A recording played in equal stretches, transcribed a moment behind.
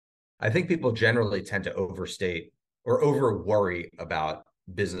I think people generally tend to overstate or over worry about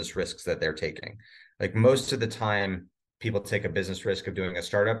business risks that they're taking. Like most of the time, people take a business risk of doing a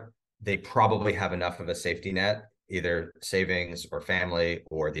startup, they probably have enough of a safety net, either savings or family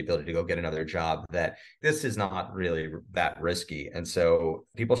or the ability to go get another job, that this is not really that risky. And so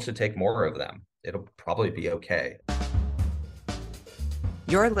people should take more of them. It'll probably be okay.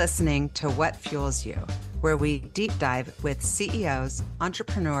 You're listening to What Fuels You, where we deep dive with CEOs,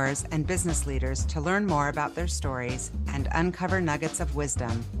 entrepreneurs, and business leaders to learn more about their stories and uncover nuggets of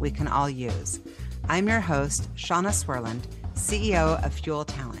wisdom we can all use. I'm your host, Shauna Swerland, CEO of Fuel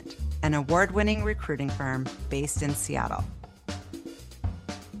Talent, an award-winning recruiting firm based in Seattle.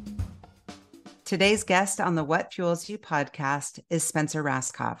 Today's guest on the What Fuels You podcast is Spencer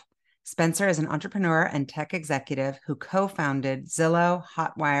Rascoff. Spencer is an entrepreneur and tech executive who co-founded Zillow,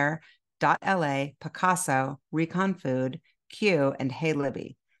 Hotwire, .la, Picasso, Recon Food, Q, and Hey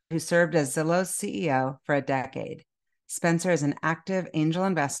Libby, who served as Zillow's CEO for a decade. Spencer is an active angel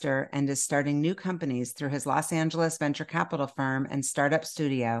investor and is starting new companies through his Los Angeles venture capital firm and startup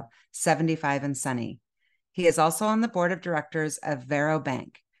studio, 75 and Sunny. He is also on the board of directors of Vero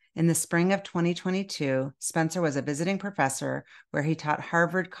Bank. In the spring of 2022, Spencer was a visiting professor where he taught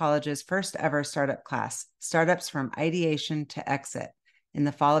Harvard College's first ever startup class, Startups from Ideation to Exit. In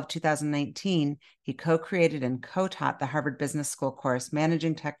the fall of 2019, he co-created and co-taught the Harvard Business School course,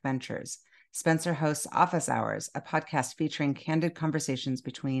 Managing Tech Ventures. Spencer hosts Office Hours, a podcast featuring candid conversations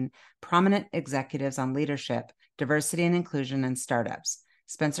between prominent executives on leadership, diversity and inclusion, and startups.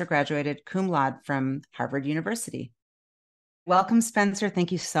 Spencer graduated cum laude from Harvard University. Welcome, Spencer.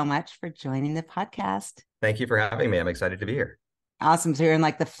 Thank you so much for joining the podcast. Thank you for having me. I'm excited to be here. Awesome. So you're in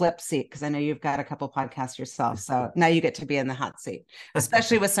like the flip seat because I know you've got a couple podcasts yourself. So now you get to be in the hot seat,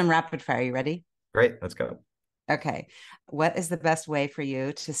 especially with some rapid fire. You ready? Great. Let's go. Okay. What is the best way for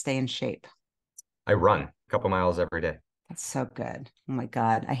you to stay in shape? I run a couple miles every day. That's so good. Oh my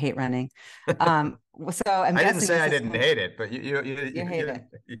God. I hate running. So I'm I didn't say I didn't hate it, but you hate it.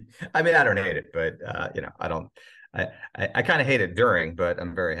 I mean, I don't hate it, but I don't. I kind of hate it during, but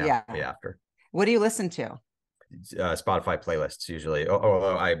I'm very happy after. What do you listen to? Spotify playlists usually.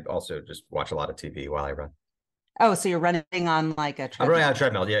 Although I also just watch a lot of TV while I run. Oh, so you're running on like a treadmill? I'm running on a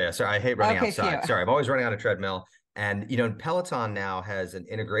treadmill. Yeah. Sorry, I hate running outside. Cute. Sorry, I'm always running on a treadmill. And Peloton now has an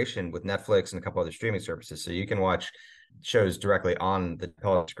integration with Netflix and a couple other streaming services, so you can watch shows directly on the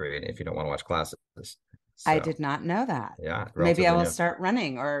Peloton screen if you don't want to watch classes. So, I did not know that. Yeah. Maybe I will start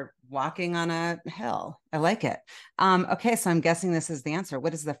running or walking on a hill. I like it. Okay, so I'm guessing this is the answer.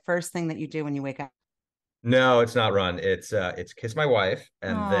 What is the first thing that you do when you wake up? No, it's not run. It's kiss my wife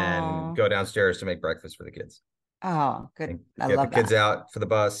and then go downstairs to make breakfast for the kids. Oh, good. I love that. Get the kids out for the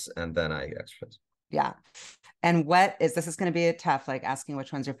bus and then I exercise. Yeah. And this is going to be a tough, like asking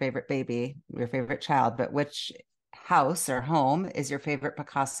which one's your favorite baby, your favorite child, but which house or home is your favorite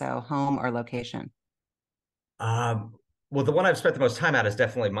Picasso home or location? Well, the one I've spent the most time at is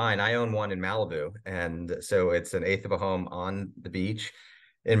definitely mine. I own one in Malibu. And so it's an eighth of a home on the beach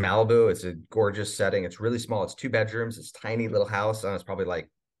in Malibu. It's a gorgeous setting. It's really small. It's 2 bedrooms. It's a tiny little house. It's probably like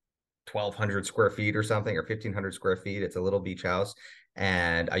 1,200 square feet or something, or 1,500 square feet. It's a little beach house.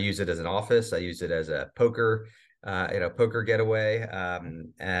 And I use it as an office. I use it as a poker getaway,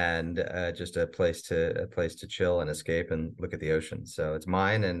 and just a place to chill and escape and look at the ocean. So it's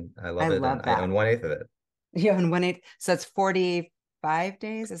mine, and I love it. And I own 1/8 of it. You own 1/8. So it's 45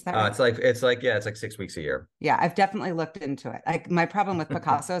 days. Is that right? It's like 6 weeks a year. Yeah, I've definitely looked into it. My problem with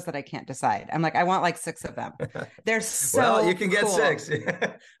Picasso is that I can't decide. I'm like, I want like 6 of them. They're so well, you can get cool. 6.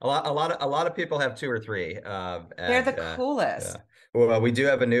 a lot of people have 2 or 3. They're the coolest. Yeah. Well, we do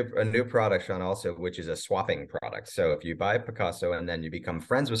have a new product, Sean, also, which is a swapping product. So if you buy Picasso and then you become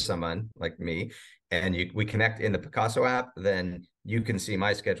friends with someone like me, and we connect in the Picasso app, then you can see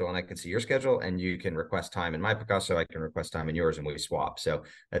my schedule and I can see your schedule, and you can request time in my Picasso, I can request time in yours, and we swap. So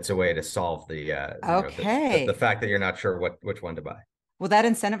that's a way to solve the the fact that you're not sure which one to buy. Well, that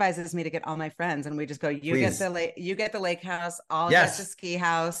incentivizes me to get all my friends, and we just go, you get the lake house, I'll get the ski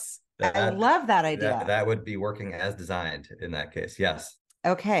house. I love that idea. That would be working as designed in that case. Yes.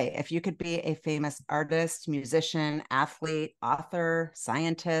 Okay. If you could be a famous artist, musician, athlete, author,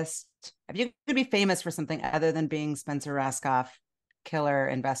 scientist, if you could be famous for something other than being Spencer Rascoff, killer,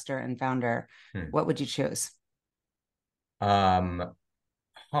 investor, and founder, what would you choose? I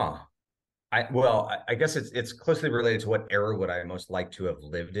guess it's closely related to what era would I most like to have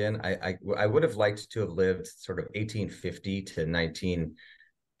lived in. I would have liked to have lived sort of 1850 to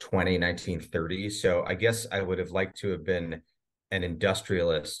 1930. So I guess I would have liked to have been an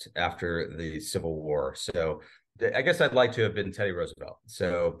industrialist after the Civil War. So I guess I'd like to have been Teddy Roosevelt.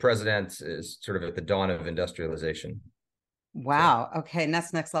 So president is sort of at the dawn of industrialization. So Wow. Okay. And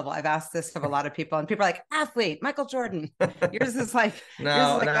that's next level. I've asked this of a lot of people, and people are like, athlete, Michael Jordan. Yours is like, yours is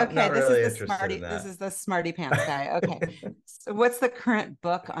no, like, not okay, not this is really the interested in smarty, this that. is the smarty pants guy. Okay. So what's the current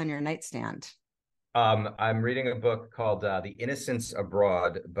book on your nightstand? I'm reading a book called The Innocents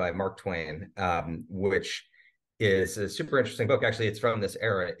Abroad by Mark Twain, which is a super interesting book. Actually, it's from this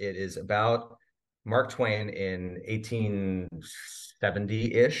era. It is about Mark Twain in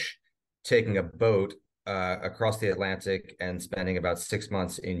 1870-ish, taking a boat across the Atlantic and spending about 6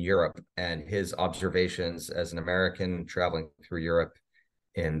 months in Europe, and his observations as an American traveling through Europe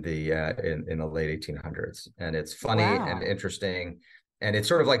in the late 1800s. And it's funny and Wow. interesting. And it's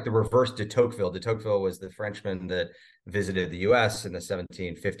sort of like the reverse de Tocqueville. De Tocqueville was the Frenchman that visited the US in the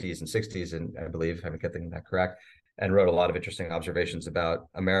 1750s and 60s, and I believe, I'm getting that correct, and wrote a lot of interesting observations about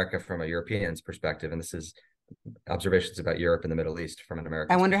America from a European's perspective. And this is observations about Europe and the Middle East from an I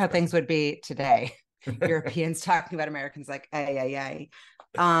American's wonder how perspective. things would be today. Europeans talking about Americans like, ay, ay,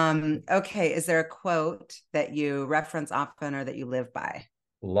 ay. Okay. Is there a quote that you reference often or that you live by?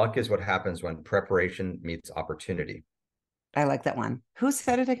 Luck is what happens when preparation meets opportunity. I like that one. Who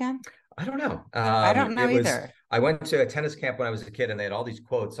said it again? I don't know. I don't know either. I went to a tennis camp when I was a kid and they had all these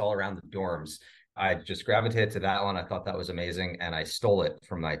quotes all around the dorms. I just gravitated to that one. I thought that was amazing and I stole it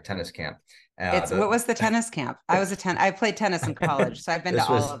from my tennis camp. What The was the tennis camp? I played tennis in college, so I've been to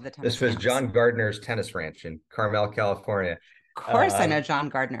all of the this tennis was camps. John Gardner's tennis ranch in Carmel, California. Of course, I Uh, know John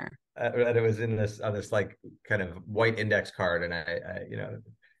Gardner. and it was in this on this like kind of white index card, and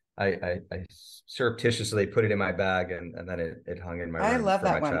I surreptitiously put it in my bag, and then it hung in my I room love for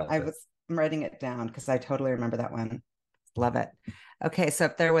my that one. childhood. I'm writing it down because I totally remember that one. Love it. Okay, so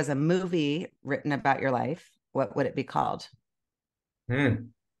if there was a movie written about your life, what would it be called? Hmm,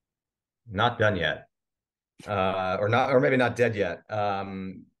 not done yet, or not, or maybe not dead yet.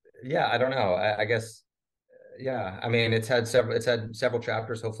 Yeah, I don't know. I guess, yeah. I mean, it's had several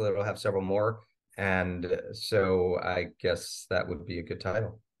chapters. Hopefully, it'll have several more. And so, I guess that would be a good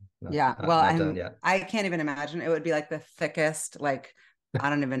title. Yeah, well, Not done yet. I can't even imagine. It would be like the thickest, like I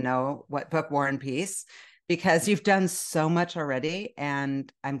don't even know what book, War and Peace, because you've done so much already,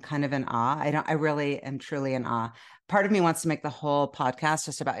 and I'm kind of in awe. I really am truly in awe. Part of me wants to make the whole podcast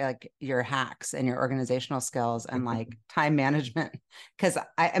just about like your hacks and your organizational skills and like time management. Because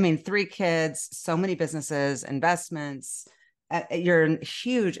I mean, three kids, so many businesses, investments, you're a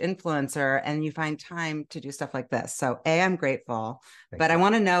huge influencer and you find time to do stuff like this. So I'm grateful, Thank but I you.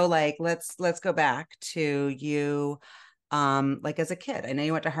 want to know, like, let's go back to you, like as a kid. I know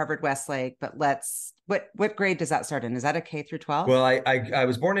you went to Harvard Westlake, but what grade does that start in? Is that a K through 12? Well, I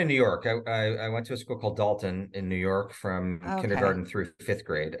was born in New York. I went to a school called Dalton in New York from Okay. kindergarten through fifth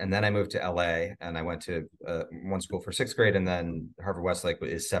grade, and then I moved to LA and I went to one school for sixth grade, and then Harvard Westlake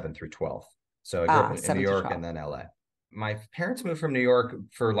is 7 through 12. So I grew up in New Seven to York and 12. then LA. My parents moved from New York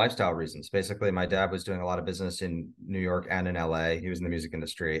for lifestyle reasons. Basically, my dad was doing a lot of business in New York and in LA. He was in the music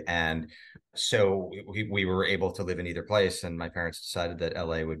industry, and so we were able to live in either place. And my parents decided that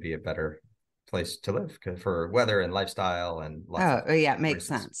LA would be a better place to live for weather and lifestyle and lots of Oh, yeah, it makes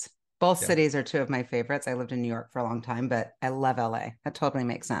reasons. sense. Both Yeah. cities are two of my favorites. I lived in New York for a long time, but I love LA. That totally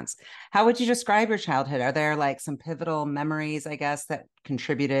makes sense. How would you describe your childhood? Are there like some pivotal memories, I guess, that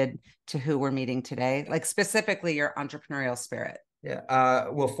contributed to who we're meeting today? Like specifically your entrepreneurial spirit? Yeah.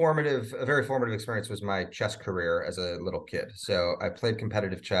 Well, a very formative experience was my chess career as a little kid. So I played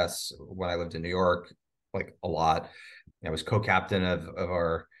competitive chess when I lived in New York, like a lot. I was co-captain of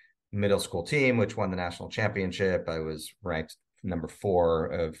our middle school team, which won the national championship. I was ranked number four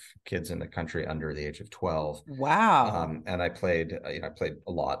of kids in the country under the age of 12. Wow. And I played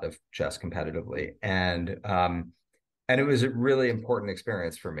a lot of chess competitively. And it was a really important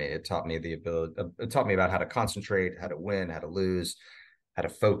experience for me. It taught me about how to concentrate, how to win, how to lose, how to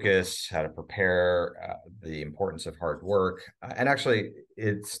focus, how to prepare, the importance of hard work. And actually,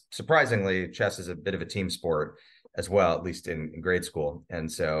 it's surprisingly, chess is a bit of a team sport as well, at least in grade school.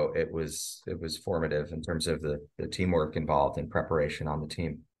 And so it was formative in terms of the teamwork involved in preparation on the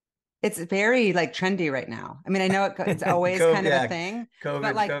team. It's very like trendy right now. I mean, I know it's always kind of a Yeah, thing,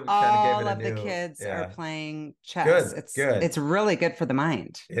 but like COVID kind of gave it all a of the new, kids are yeah. playing chess. Good, It's good. really good for the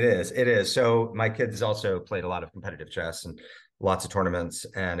mind. It is. It is. So my kids also played a lot of competitive chess and lots of tournaments,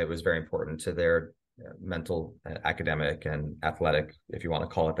 and it was very important to their mental, academic, and athletic, if you want to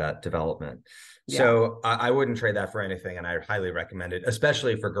call it that, development. Yeah. So I wouldn't trade that for anything, and I highly recommend it,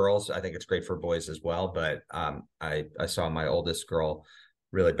 especially for girls. I think it's great for boys as well, but I saw my oldest girl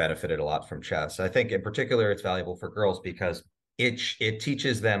really benefited a lot from chess. I think in particular it's valuable for girls because it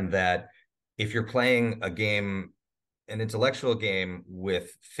teaches them that if you're playing a game, an intellectual game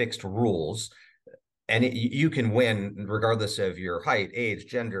with fixed rules, and you can win regardless of your height, age,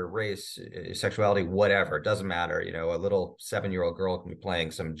 gender, race, sexuality, whatever. It doesn't matter. You know, a little 7-year-old girl can be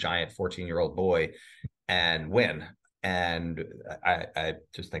playing some giant 14-year-old boy and win. And I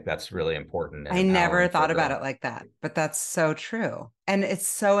just think that's really important and I never empowering for a thought about girl. it like that, but that's so true. And it's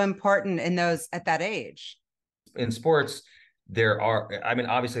so important in those at that age. In sports, there are, I mean,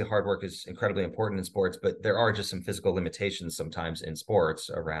 obviously hard work is incredibly important in sports, but there are just some physical limitations sometimes in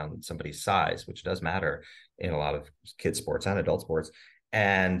sports around somebody's size, which does matter in a lot of kids sports and adult sports.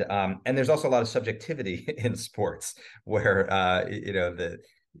 And there's also a lot of subjectivity in sports where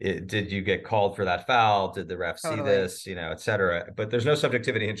did you get called for that foul? Did the ref see Totally. this? Et cetera. But there's no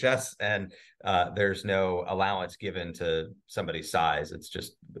subjectivity in chess, and there's no allowance given to somebody's size. It's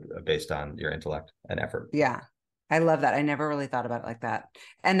just based on your intellect and effort. Yeah. I love that. I never really thought about it like that.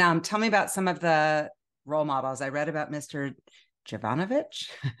 And tell me about some of the role models. I read about Mr. Jovanovic.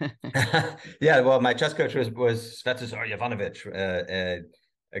 Yeah, well, my chess coach was Svetozar Jovanovic,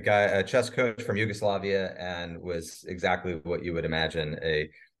 a chess coach from Yugoslavia, and was exactly what you would imagine a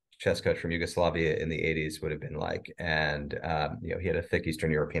chess coach from Yugoslavia in the 80s would have been like. And he had a thick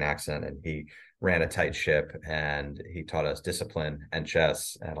Eastern European accent, and he ran a tight ship, and he taught us discipline and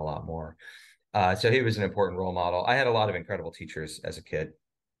chess and a lot more. So he was an important role model. I had a lot of incredible teachers as a kid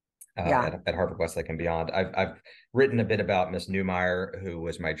Yeah. at Harvard Westlake and beyond. I've written a bit about Miss Newmeyer, who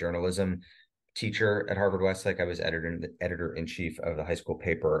was my journalism teacher at Harvard Westlake. I was editor in chief of the high school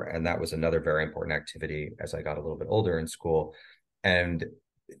paper, and that was another very important activity as I got a little bit older in school. And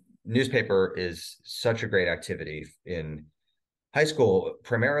newspaper is such a great activity in high school,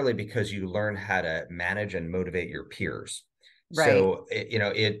 primarily because you learn how to manage and motivate your peers. Right. So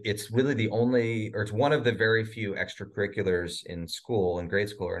it's really the only, or it's one of the very few extracurriculars in school, in grade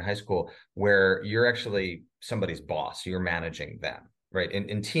school or in high school, where you're actually somebody's boss. You're managing them, right?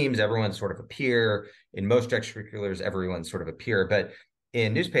 In teams, everyone's sort of a peer. In most extracurriculars, everyone's sort of a peer. But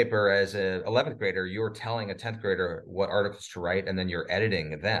in newspaper, as a 11th grader, you're telling a 10th grader what articles to write, and then you're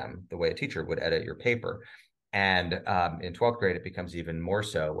editing them the way a teacher would edit your paper. And in 12th grade, it becomes even more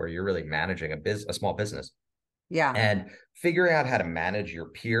so, where you're really managing a small business, Yeah. and figuring out how to manage your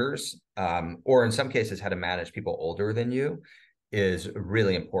peers, or in some cases, how to manage people older than you, is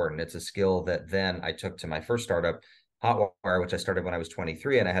really important. It's a skill that then I took to my first startup, Hotwire, which I started when I was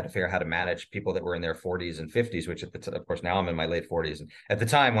 23, and I had to figure out how to manage people that were in their 40s and 50s, which of course now I'm in my late 40s. And at the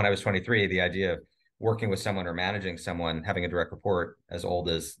time when I was 23, the idea of working with someone or managing someone, having a direct report as old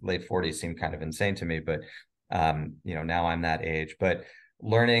as late 40s seemed kind of insane to me. But now I'm that age. But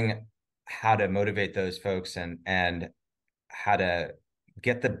learning how to motivate those folks and how to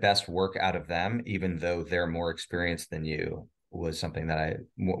get the best work out of them, even though they're more experienced than you, was something that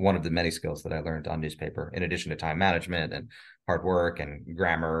one of the many skills that I learned on newspaper, in addition to time management and hard work and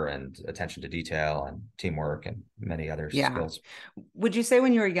grammar and attention to detail and teamwork and many other Yeah. skills. Would you say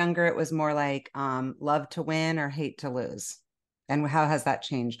when you were younger, it was more like love to win or hate to lose? And how has that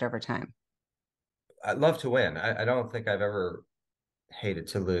changed over time? I love to win. I don't think I've ever hated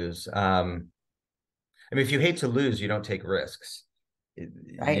to lose. I mean, if you hate to lose, you don't take risks.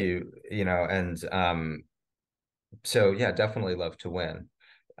 Right. And so yeah, definitely love to win.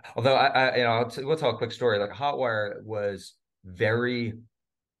 Although we'll tell a quick story. Like Hotwire was very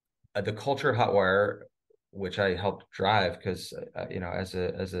the culture of Hotwire, which I helped drive because as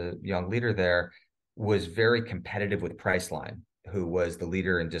a young leader there, was very competitive with Priceline, who was the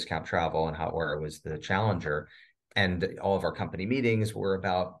leader in discount travel, and Hotwire was the challenger. And all of our company meetings were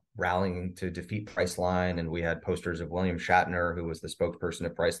about rallying to defeat Priceline, and we had posters of William Shatner, who was the spokesperson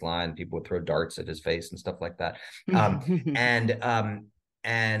of Priceline. People would throw darts at his face and stuff like that. Um, and um,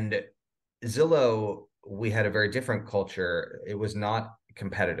 and Zillow, we had a very different culture. It was not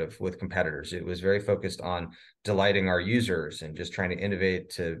competitive with competitors. It was very focused on delighting our users and just trying to innovate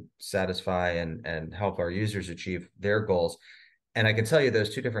to satisfy and help our users achieve their goals. And I can tell you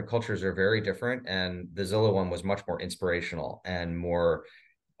those two different cultures are very different. And the Zillow one was much more inspirational and more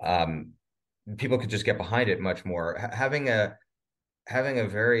um, people could just get behind it much more. Having a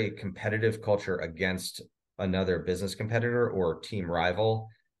very competitive culture against another business competitor or team rival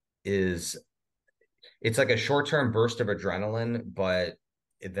is it's like a short-term burst of adrenaline, but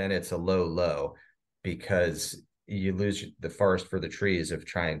then it's a low low because you lose the forest for the trees of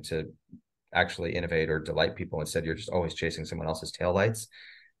trying to actually innovate or delight people. Instead, you're just always chasing someone else's taillights.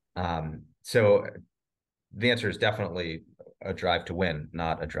 So the answer is definitely a drive to win,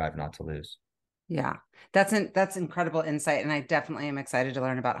 not a drive not to lose. Yeah. That's incredible insight. And I definitely am excited to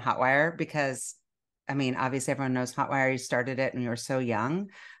learn about Hotwire because I mean, obviously everyone knows Hotwire. You started it and you were so young.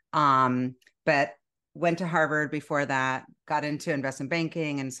 but went to Harvard before that, got into investment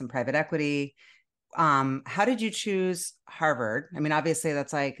banking and some private equity. How did you choose Harvard? I mean, obviously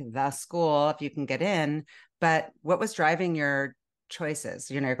that's like the school if you can get in, but what was driving your choices?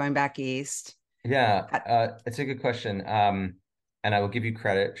 You're going back east. Yeah, it's a good question. And I will give you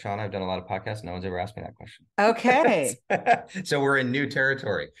credit, Sean. I've done a lot of podcasts. No one's ever asked me that question. Okay. So we're in new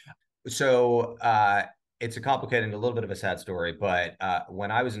territory. So it's a complicated and a little bit of a sad story, but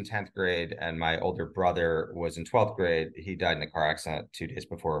when I was in 10th grade and my older brother was in 12th grade, he died in a car accident 2 days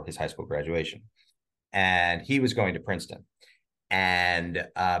before his high school graduation. And he was going to Princeton. And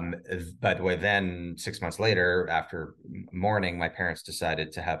by the way, then 6 months later, after mourning, my parents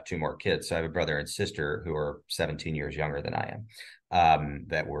decided to have two more kids. So I have a brother and sister who are 17 years younger than I am,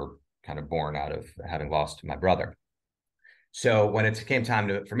 that were kind of born out of having lost my brother. So when it came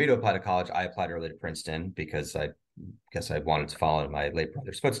time for me to apply to college, I applied early to Princeton because I guess I wanted to follow in my late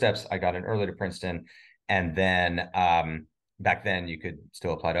brother's footsteps. I got in early to Princeton, and then back then you could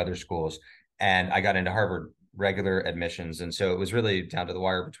still apply to other schools, and I got into Harvard regular admissions, and so it was really down to the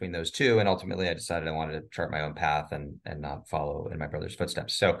wire between those two. And ultimately, I decided I wanted to chart my own path and not follow in my brother's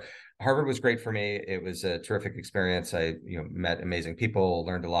footsteps. So Harvard was great for me. It was a terrific experience. I met amazing people,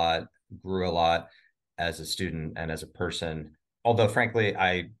 learned a lot, grew a lot as a student and as a person. Although, frankly,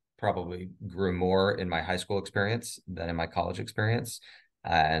 I probably grew more in my high school experience than in my college experience.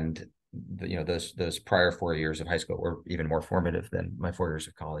 And those prior 4 years of high school were even more formative than my 4 years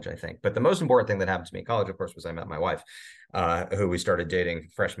of college, I think. But the most important thing that happened to me in college, of course, was I met my wife, who we started dating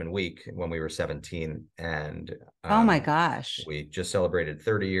freshman week when we were 17. And Oh my gosh. we just celebrated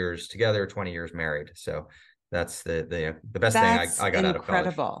 30 years together, 20 years married. So that's the best thing That's I got out of college.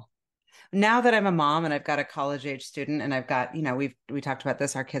 incredible. Now that I'm a mom and I've got a college age student and I've got, we talked about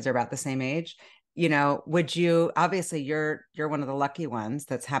this, our kids are about the same age. Would you, obviously you're one of the lucky ones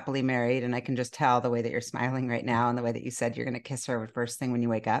that's happily married, and I can just tell the way that you're smiling right now and the way that you said you're going to kiss her first thing when you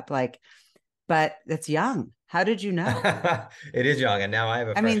wake up, like, but it's young. How did you know? It is young, and now I have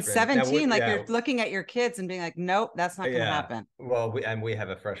a I mean, freshman. Now, 17, like yeah, you're looking at your kids and being like, nope, that's not going to yeah. happen. Well, we have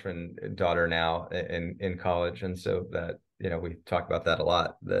a freshman daughter now in college, and so that we talk about that a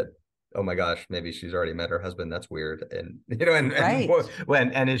lot. That, oh my gosh, maybe she's already met her husband. That's weird. And Right.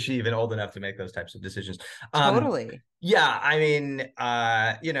 when is she even old enough to make those types of decisions? Totally. Yeah, I mean,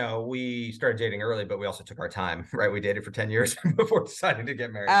 we started dating early, but we also took our time, right? We dated for 10 years before deciding to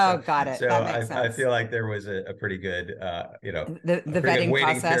get married. Oh, So got it. so That makes I sense. feel like there was a pretty good a The pretty good vetting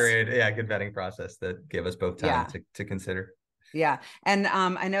waiting process. period. Yeah, good vetting process that gave us both time Yeah. to consider. Yeah. And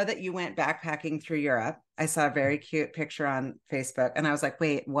I know that you went backpacking through Europe. I saw a very cute picture on Facebook and I was like,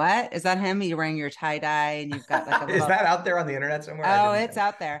 wait, what? Is that him? You're wearing your tie dye and you've got like a Is little, that out there on the internet somewhere? I oh, didn't. it's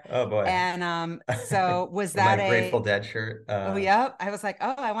out there. Oh boy. And so was My that Grateful a, Dead shirt. oh, yep. I was like,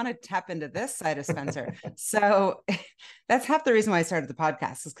 oh, I want to tap into this side of Spencer. So that's half the reason why I started the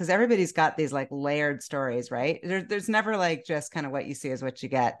podcast, is because everybody's got these like layered stories, right? There's never like just kind of what you see is what you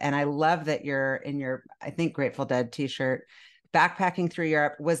get. And I love that you're in your, I think, Grateful Dead t-shirt, backpacking through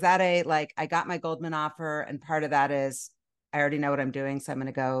Europe. Was that a like, I got my Goldman offer, and part of that is I already know what I'm doing, so I'm going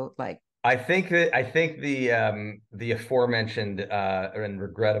to go like, I think the aforementioned and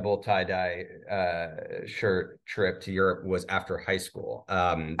regrettable tie-dye shirt trip to Europe was after high school,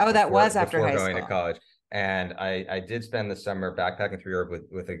 oh, that was after before high going to school. college. And I did spend the summer backpacking through Europe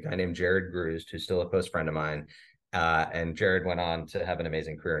with a guy named Jared Grusd, who's still a close friend of mine. And Jared went on to have an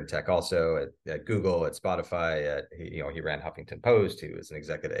amazing career in tech, also at Google, at Spotify. He ran Huffington Post. He was an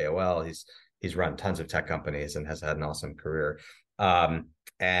executive at AOL. He's run tons of tech companies and has had an awesome career.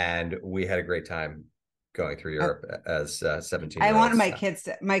 And we had a great time going through Uh, Europe as 17 I year wanted olds. my kids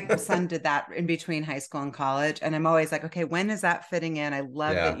to, my son did that in between high school and college. And I'm always like, okay, when is that fitting in? I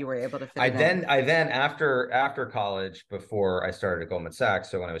love that Yeah. you were able to fit I it in. then I then after college, before I started at Goldman Sachs,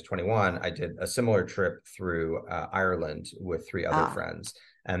 so when I was 21, I did a similar trip through Ireland with three other Ah, friends,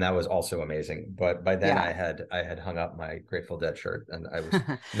 and that was also amazing. But by then yeah. I had hung up my Grateful Dead shirt, and I was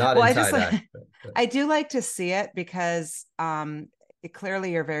not Well, in I just tie like, dye. I do like to see it because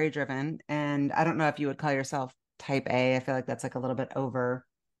clearly you're very driven. And I don't know if you would call yourself type A. I feel like that's like a little bit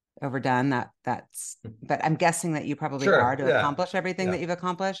overdone. But I'm guessing that you probably are Sure. to Yeah. accomplish everything that Yeah. you've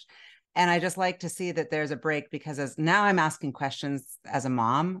accomplished. And I just like to see that there's a break, because as now I'm asking questions as a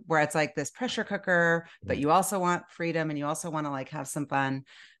mom where it's like this pressure cooker, but you also want freedom and you also want to like have some fun.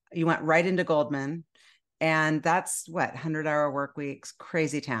 You went right into Goldman, and that's what, 100-hour work weeks,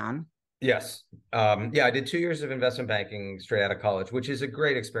 crazy town. Yes. Yeah, I did 2 years of investment banking straight out of college, which is a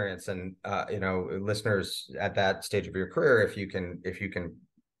great experience. And listeners at that stage of your career, if you can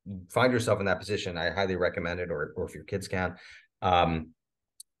find yourself in that position, I highly recommend it, or if your kids can. Um,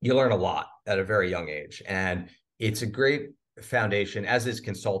 you learn a lot at a very young age. And it's a great foundation, as is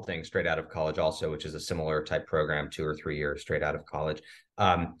consulting straight out of college also, which is a similar type program, 2 or 3 years straight out of college.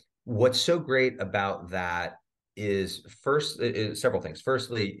 What's so great about that is several things.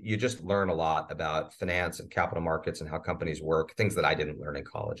 Firstly, you just learn a lot about finance and capital markets and how companies work, things that I didn't learn in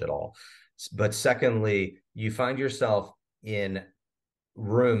college at all. But secondly, you find yourself in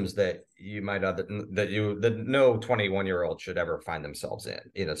rooms that you might other that no 21-year-old should ever find themselves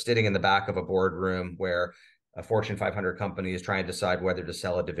in, sitting in the back of a boardroom where a Fortune 500 company is trying to decide whether to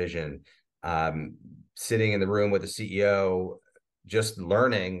sell a division, sitting in the room with the CEO, just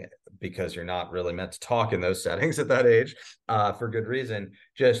learning, because you're not really meant to talk in those settings at that age, for good reason,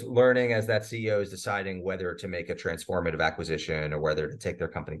 just learning as that CEO is deciding whether to make a transformative acquisition or whether to take their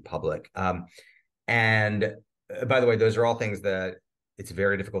company public. And by the way, those are all things that it's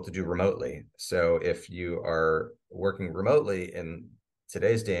very difficult to do remotely. So if you are working remotely in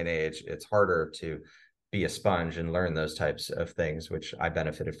today's day and age, it's harder to be a sponge and learn those types of things, which I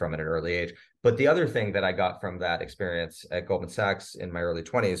benefited from at an early age. But the other thing that I got from that experience at Goldman Sachs in my early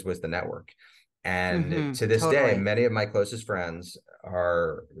 20s was the network. And to this day, Totally. many of my closest friends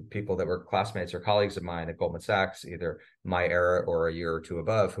are people that were classmates or colleagues of mine at Goldman Sachs, either my era or a year or two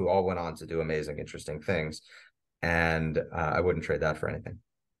above, who all went on to do amazing, interesting things. And I wouldn't trade that for anything.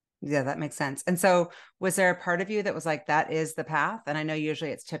 Yeah, that makes sense. And so was there a part of you that was like, that is the path? And I know usually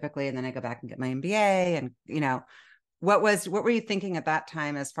it's typically, and then I go back and get my MBA and, what were you thinking at that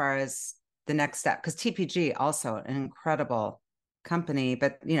time as far as the next step? Because TPG also an incredible company,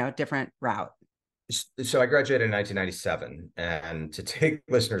 but, different route. So I graduated in 1997. And to take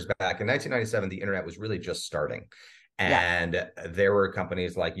listeners back, in 1997, the internet was really just starting. Yeah. And there were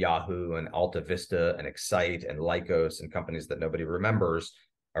companies like Yahoo and Alta Vista and Excite and Lycos and companies that nobody remembers,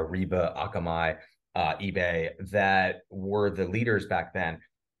 Ariba, Akamai, eBay, that were the leaders back then.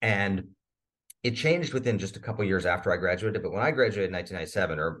 And it changed within just a couple of years after I graduated. But when I graduated in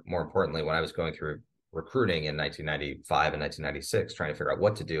 1997, or more importantly, when I was going through recruiting in 1995 and 1996, trying to figure out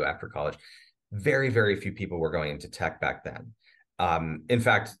what to do after college, very, very few people were going into tech back then. In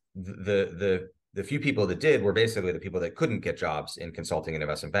fact, the few people that did were basically the people that couldn't get jobs in consulting and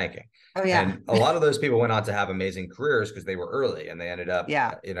investment banking. Oh, yeah. And a lot of those people went on to have amazing careers because they were early, and they ended up,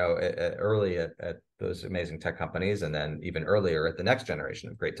 Yeah. early at those amazing tech companies, and then even earlier at the next generation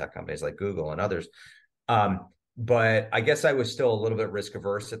of great tech companies like Google and others. But I guess I was still a little bit risk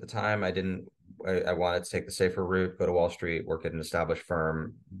averse at the time. I wanted to take the safer route, go to Wall Street, work at an established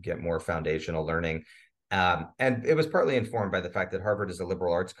firm, get more foundational learning. And it was partly informed by the fact that Harvard is a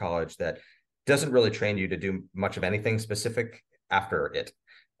liberal arts college that doesn't really train you to do much of anything specific after it.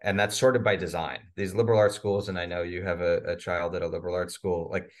 And that's sort of by design. These liberal arts schools, and I know you have a child at a liberal arts school,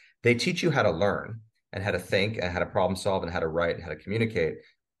 like they teach you how to learn and how to think and how to problem solve and how to write and how to communicate.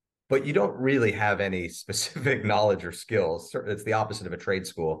 But you don't really have any specific knowledge or skills. It's the opposite of a trade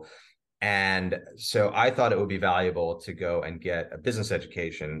school. And so I thought it would be valuable to go and get a business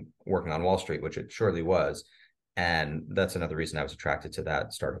education working on Wall Street, which it surely was. And that's another reason I was attracted to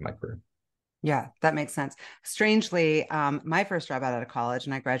that start of my career. Yeah, that makes sense. Strangely, my first job out of college,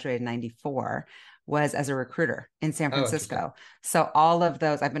 and I graduated in 94, was as a recruiter in San Oh, interesting. Francisco. So all of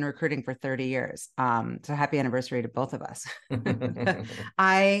those, I've been recruiting for 30 years. So happy anniversary to both of us.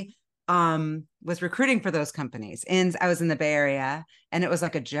 I was recruiting for those companies, and I was in the Bay Area, and it was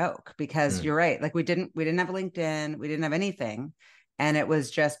like a joke because you're right. Like we didn't have LinkedIn, we didn't have anything. And it was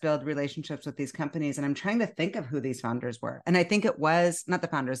just build relationships with these companies. And I'm trying to think of who these founders were. And I think it was not the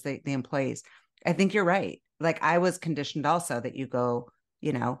founders, the employees. I think you're right. Like I was conditioned also that you go,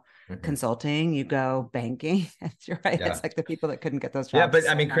 consulting, you go banking. You're right. Yeah. It's like the people that couldn't get those Yeah, jobs.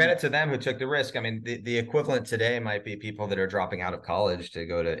 but I mean, credit to them who took the risk. I mean, the equivalent today might be people that are dropping out of college to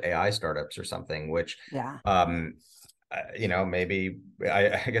go to AI startups or something, which, Yeah. maybe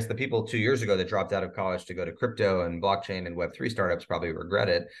I guess the people 2 years ago that dropped out of college to go to crypto and blockchain and Web3 startups probably regret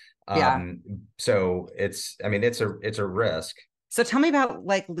it. Yeah. So it's a risk. So tell me about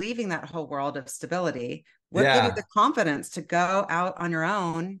like leaving that whole world of stability. What gave you the Yeah. confidence to go out on your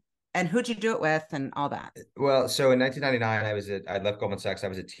own, and who'd you do it with and all that? Well, so in 1999, I left Goldman Sachs. I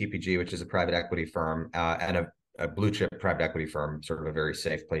was at TPG, which is a private equity firm, and a blue chip private equity firm, sort of a very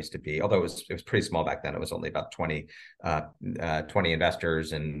safe place to be. Although it was pretty small back then. It was only about 20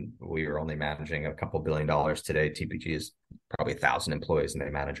 investors, and we were only managing a couple $1 billion. Today, TPG is probably 1,000 employees, and they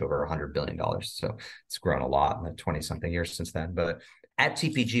manage over $100 billion. So it's grown a lot in the 20 something years since then. But at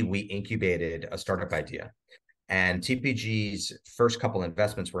TPG, we incubated a startup idea. And TPG's first couple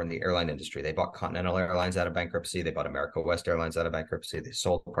investments were in the airline industry. They bought Continental Airlines out of bankruptcy. They bought America West Airlines out of bankruptcy. They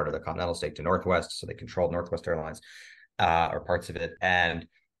sold part of the Continental stake to Northwest, so they controlled Northwest Airlines, or parts of it. And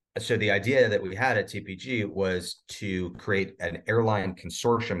so the idea that we had at TPG was to create an airline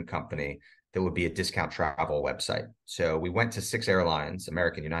consortium company that would be a discount travel website. So we went to 6 airlines: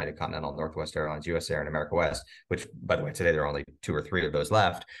 American, United, Continental, Northwest Airlines, US Air, and America West, which, by the way, today there are only 2 or 3 of those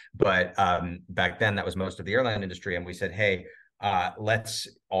left. But back then, that was most of the airline industry. And we said, hey, let's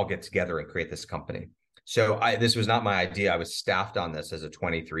all get together and create this company. So this was not my idea. I was staffed on this as a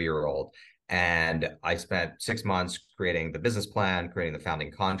 23-year-old. And I spent 6 months creating the business plan, creating the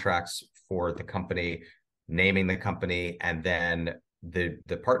founding contracts for the company, naming the company, and then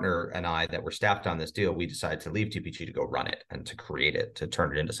the partner and I that were staffed on this deal, we decided to leave TPG to go run it and to create it, to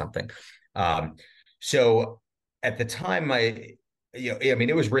turn it into something. So at the time, I mean,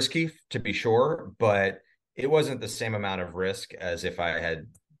 it was risky to be sure, but it wasn't the same amount of risk as if I had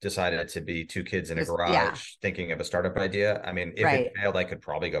decided to be 2 kids in a Just, yeah, garage thinking of a startup idea. I mean, if it right. failed, I could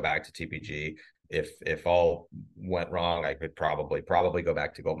probably go back to TPG. If all went wrong, I could probably go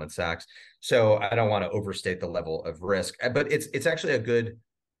back to Goldman Sachs. So I don't want to overstate the level of risk, but it's actually a good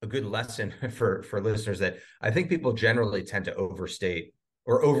lesson for listeners that I think people generally tend to overstate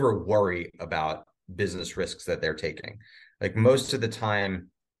or over worry about business risks that they're taking. Like most of the time,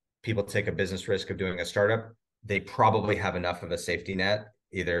 people take a business risk of doing a startup, they probably have enough of a safety net,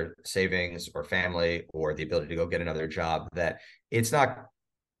 either savings or family or the ability to go get another job, that it's not,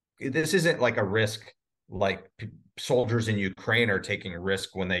 this isn't like a risk like soldiers in Ukraine are taking a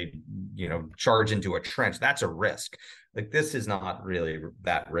risk when they, charge into a trench. That's a risk. Like this is not really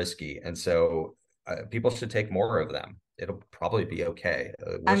that risky. And so people should take more of them. It'll probably be okay.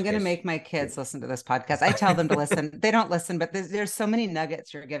 I'm Worst going to case. make my kids listen to this podcast. I tell them to listen. They don't listen, but there's so many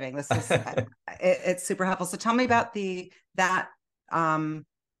nuggets you're giving. This is it's super helpful. So tell me about that um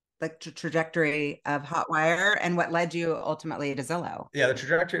like trajectory of Hotwire and what led you ultimately to Zillow. Yeah, the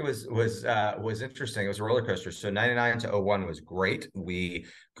trajectory was interesting. It was a roller coaster. So 99 to 01 was great. We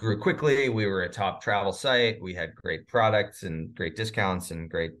grew quickly. We were a top travel site. We had great products and great discounts and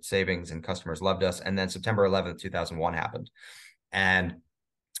great savings, and customers loved us. And then September 11th, 2001 happened. And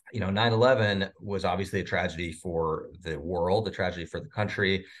 9/11 was obviously a tragedy for the world, a tragedy for the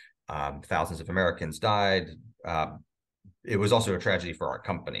country. Thousands of Americans died. It was also a tragedy for our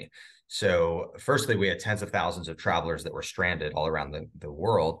company. So, firstly, we had tens of thousands of travelers that were stranded all around the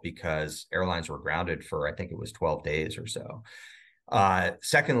world because airlines were grounded for, I think it was 12 days or so.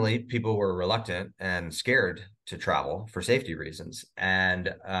 Secondly, people were reluctant and scared to travel for safety reasons.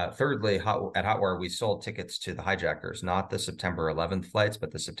 And thirdly, at Hotwire, we sold tickets to the hijackers, not the September 11th flights, but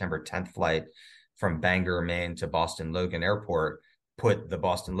the September 10th flight from Bangor, Maine to Boston Logan Airport, put the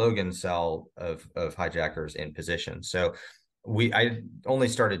Boston Logan cell of hijackers in position. So I only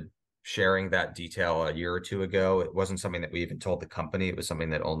started sharing that detail a year or two ago. It wasn't something that we even told the company. It was something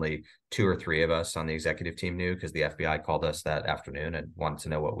that only 2 or 3 of us on the executive team knew, because the FBI called us that afternoon and wanted to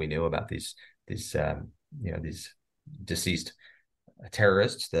know what we knew about these deceased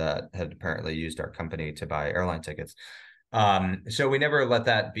terrorists that had apparently used our company to buy airline tickets. So we never let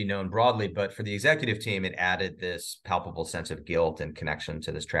that be known broadly, but for the executive team, it added this palpable sense of guilt and connection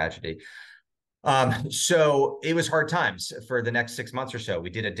to this tragedy. So it was hard times for the next 6 months or so. We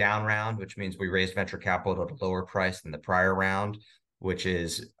did a down round, which means we raised venture capital at a lower price than the prior round, which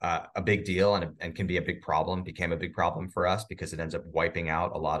is a big deal and can be a big problem, became a big problem for us because it ends up wiping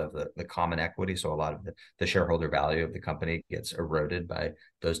out a lot of the common equity. So a lot of the shareholder value of the company gets eroded by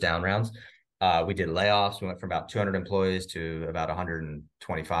those down rounds. We did layoffs. We went from about 200 employees to about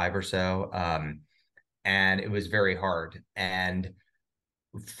 125 or so. And it was very hard. And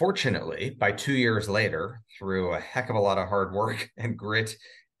fortunately, by 2 years later, through a heck of a lot of hard work and grit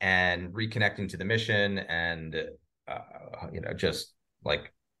and reconnecting to the mission and, just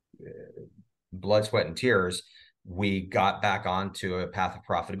like blood, sweat, and tears, we got back onto a path of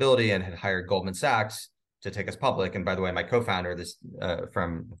profitability and had hired Goldman Sachs to take us public. And by the way, my co-founder, this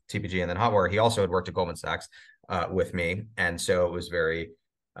from TPG and then Hotwire, he also had worked at Goldman Sachs with me. And so it was very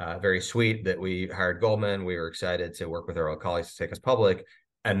sweet that we hired Goldman. We were excited to work with our old colleagues to take us public.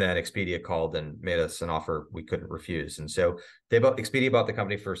 And then Expedia called and made us an offer we couldn't refuse. And so Expedia bought the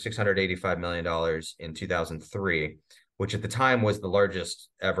company for $685 million in 2003, which at the time was the largest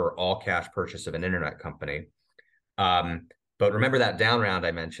ever all cash purchase of an internet company. But remember that down round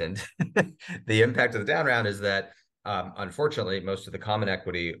I mentioned. The impact of the down round is that unfortunately, most of the common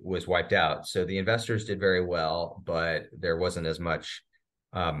equity was wiped out. So the investors did very well, but there wasn't as much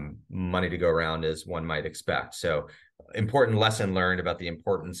money to go around as one might expect. So important lesson learned about the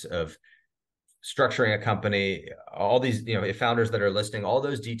importance of structuring a company. All these, if founders that are listening, all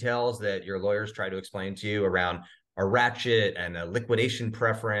those details that your lawyers try to explain to you around a ratchet and a liquidation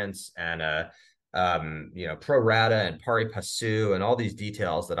preference and a pro rata and pari passu and all these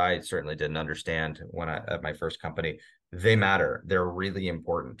details that I certainly didn't understand at my first company. They matter. They're really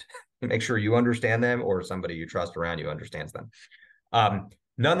important. Make sure you understand them, or somebody you trust around you understands them.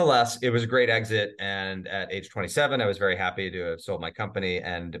 Nonetheless, it was a great exit. And at age 27, I was very happy to have sold my company.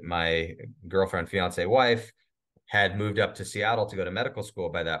 And my girlfriend, fiance, wife had moved up to Seattle to go to medical school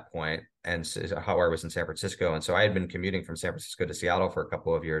by that point. And Hotwire was in San Francisco. And so I had been commuting from San Francisco to Seattle for a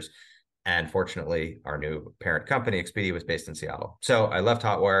couple of years. And fortunately, our new parent company, Expedia, was based in Seattle. So I left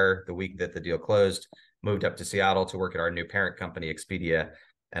Hotwire the week that the deal closed, moved up to Seattle to work at our new parent company, Expedia.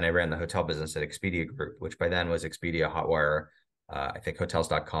 And I ran the hotel business at Expedia Group, which by then was Expedia, Hotwire, I think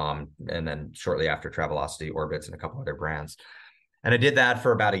hotels.com, and then shortly after Travelocity, Orbitz, and a couple other brands. And I did that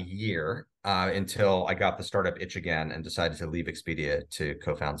for about a year until I got the startup itch again and decided to leave Expedia to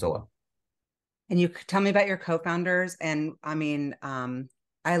co-found Zillow. And you tell me about your co-founders. And I mean,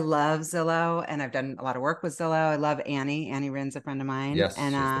 I love Zillow, and I've done a lot of work with Zillow. I love Annie. Annie Ryn's a friend of mine. Yes,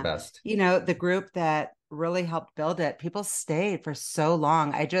 And, she's the best. the group that really helped build it, people stayed for so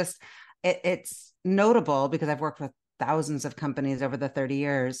long. It's notable because I've worked with thousands of companies over the 30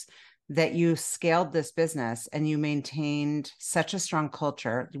 years that you scaled this business and you maintained such a strong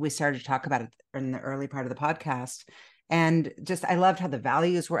culture. We started to talk about it in the early part of the podcast. And just, I loved how the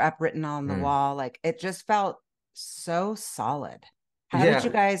values were up written on the wall. Like, it just felt so solid. How did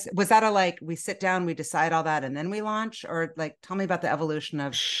you guys, was that we sit down, we decide all that, and then we launch? Or tell me about the evolution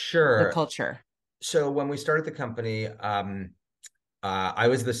of the Sure. culture. So when we started the company, I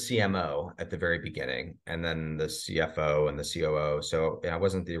was the CMO at the very beginning, and then the CFO and the COO. So I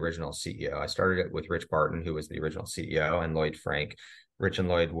wasn't the original CEO. I started it with Rich Barton, who was the original CEO, and Lloyd Frank. Rich and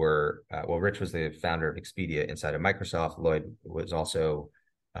Lloyd were, Rich was the founder of Expedia inside of Microsoft. Lloyd was also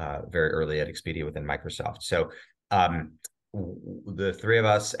very early at Expedia within Microsoft. So the three of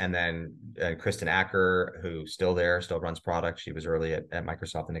us, and then Kristen Acker, who's still there, still runs product. She was early at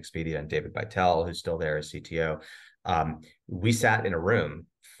Microsoft and Expedia, and David Bytel, who's still there as CTO. We sat in a room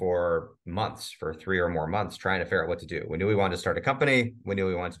for months, for 3 or more months, trying to figure out what to do. We knew we wanted to start a company. We knew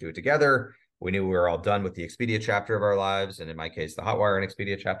we wanted to do it together. We knew we were all done with the Expedia chapter of our lives, and in my case, the Hotwire and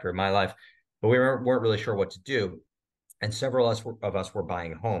Expedia chapter of my life. But we weren't really sure what to do. And several of us were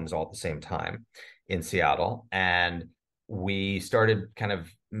buying homes all at the same time in Seattle. And we started kind of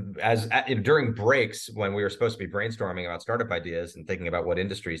during breaks when we were supposed to be brainstorming about startup ideas and thinking about what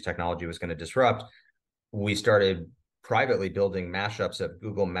industries technology was going to disrupt. We started privately building mashups of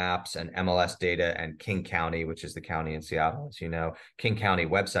Google Maps and MLS data and King County, which is the county in Seattle, as you know, King County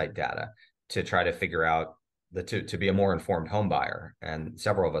website data to try to figure out to be a more informed home buyer. And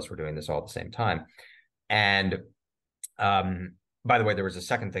several of us were doing this all at the same time. And by the way, there was a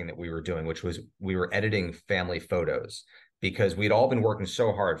second thing that we were doing, which was we were editing family photos, because we'd all been working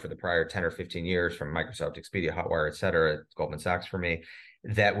so hard for the prior 10 or 15 years, from Microsoft, Expedia, Hotwire, et cetera, Goldman Sachs for me,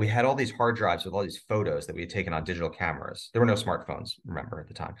 that we had all these hard drives with all these photos that we had taken on digital cameras. There were no smartphones, remember, at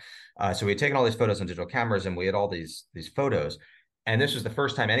the time. So we had taken all these photos on digital cameras, and we had all these photos. And this was the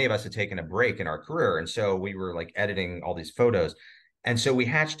first time any of us had taken a break in our career. And so we were editing all these photos. And so we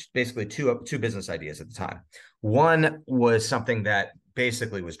hatched basically two business ideas at the time. One was something that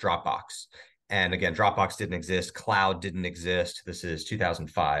basically was Dropbox. And again, Dropbox didn't exist. Cloud didn't exist. This is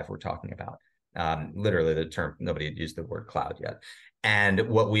 2005 we're talking about. Literally the term, nobody had used the word cloud yet. And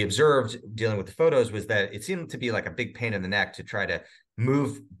what we observed dealing with the photos was that it seemed to be like a big pain in the neck to try to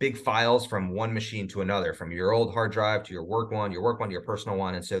move big files from one machine to another, from your old hard drive to your work one to your personal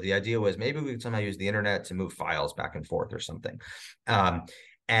one. And so the idea was maybe we could somehow use the internet to move files back and forth or something.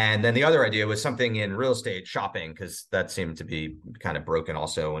 And then the other idea was something in real estate shopping, because that seemed to be kind of broken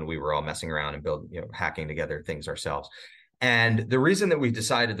also when we were all messing around and hacking together things ourselves. And the reason that we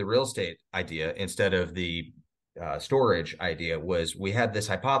decided the real estate idea instead of the storage idea was we had this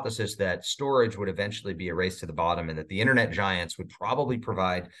hypothesis that storage would eventually be a race to the bottom, and that the internet giants would probably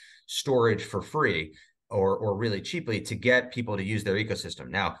provide storage for free or really cheaply to get people to use their ecosystem.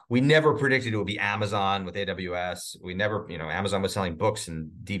 Now, we never predicted it would be Amazon with AWS. We never, Amazon was selling books and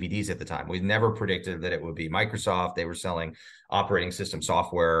DVDs at the time. We never predicted that it would be Microsoft. They were selling operating system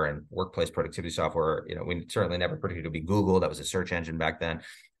software and workplace productivity software. We certainly never predicted it would be Google. That was a search engine back then.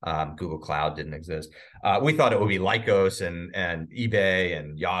 Google Cloud didn't exist. We thought it would be Lycos and eBay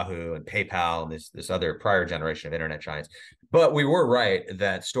and Yahoo and PayPal and this other prior generation of internet giants. But we were right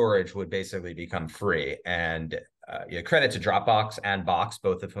that storage would basically become free. And credit to Dropbox and Box,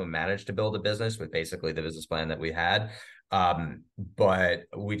 both of whom managed to build a business with basically the business plan that we had. But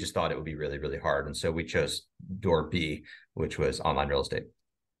we just thought it would be really, really hard. And so we chose door B, which was online real estate.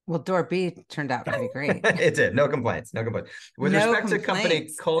 Well, door B turned out pretty great. It did. No complaints. No complaints. With No respect to company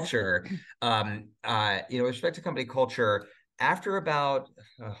complaints. culture, with respect to company culture, after about,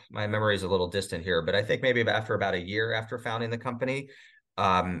 my memory is a little distant here, but I think maybe after about a year after founding the company,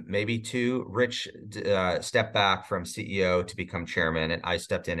 maybe two, Rich stepped back from CEO to become chairman, and I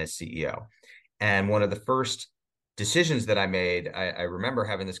stepped in as CEO. And one of the first decisions that I made, I remember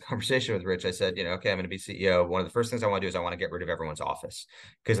having this conversation with Rich. I said, okay, I'm going to be CEO. One of the first things I want to do is I want to get rid of everyone's office.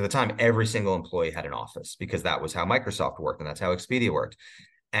 Because at the time, every single employee had an office because that was how Microsoft worked and that's how Expedia worked.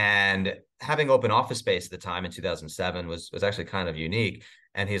 And having open office space at the time in 2007 was actually kind of unique.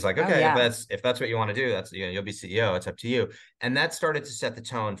 And he's like, Oh okay, if yeah. that's what you want to do, that's, you'll be CEO. It's up to you. And that started to set the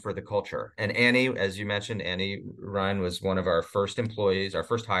tone for the culture. And Annie, as you mentioned, Annie Ryan was one of our first employees, our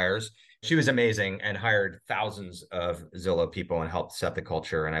first hires. She was amazing and hired thousands of Zillow people and helped set the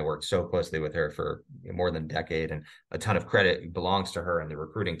culture. And I worked so closely with her for more than a decade. And a ton of credit belongs to her and the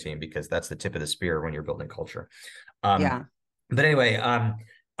recruiting team because that's the tip of the spear when you're building culture. Um, Yeah. but anyway,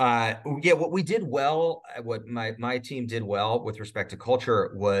 yeah, what we did well, what my team did well with respect to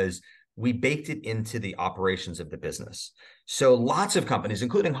culture was we baked it into the operations of the business. So lots of companies,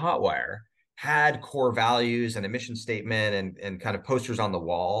 including Hotwire, had core values and a mission statement and kind of posters on the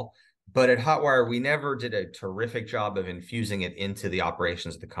wall. But at Hotwire, we never did a terrific job of infusing it into the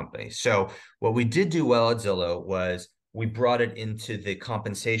operations of the company. So what we did do well at Zillow was we brought it into the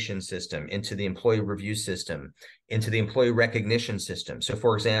compensation system, into the employee review system, into the employee recognition system. So,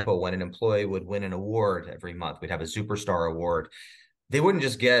 for example, when an employee would win an award every month, we'd have a superstar award. They wouldn't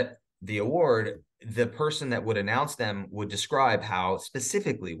just get the award. The person that would announce them would describe how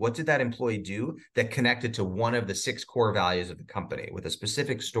specifically what did that employee do that connected to one of the 6 core values of the company with a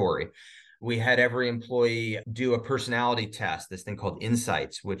specific story. We had every employee do a personality test, this thing called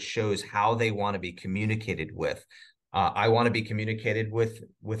Insights, which shows how they want to be communicated with. I want to be communicated with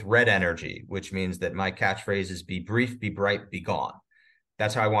red energy, which means that my catchphrase is be brief, be bright, be gone.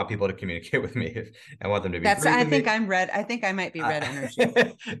 That's how I want people to communicate with me. I want them to be That's, brief I with think me, I'm red. I think I might be red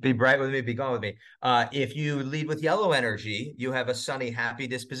energy. be bright with me, be gone with me. If you lead with yellow energy, you have a sunny, happy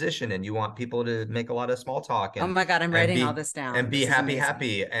disposition, and you want people to make a lot of small talk Oh and my God, I'm and writing all be this down. and be This is happy, amazing.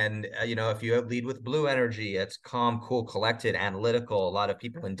 happy. And if you lead with blue energy, it's calm, cool, collected, analytical. A lot of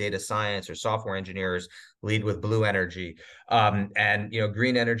people in data science or software engineers lead with blue energy. And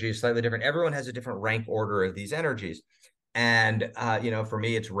green energy is slightly different. Everyone has a different rank order of these energies. And for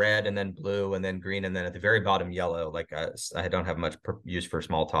me, it's red and then blue and then green and then at the very bottom yellow. Like I don't have much use for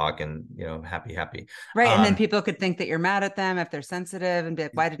small talk and happy, happy. Right. And then Um, people could think that you're mad at them if they're sensitive and be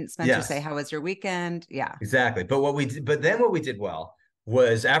like, why didn't Spencer say, yes, how was your weekend? Yeah. exactly. But then what we did well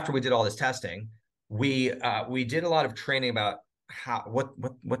was after we did all this testing, we did a lot of training about how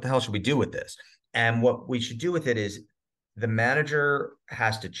what the hell should we do with this, and what we should do with it is the manager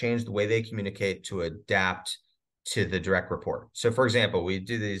has to change the way they communicate to adapt to the direct report. So, for example, we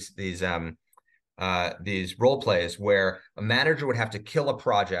do these role plays where a manager would have to kill a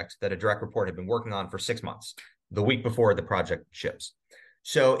project that a direct report had been working on for 6 months, the week before the project ships.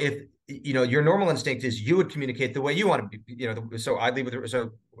 So if your normal instinct is you would communicate the way you want to be, so I leave with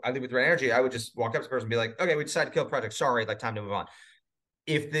red energy. I would just walk up to the person and be like, okay, we decided to kill a project. Sorry, like time to move on.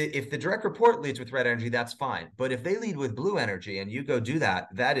 If the direct report leads with red energy, that's fine. But if they lead with blue energy and you go do that,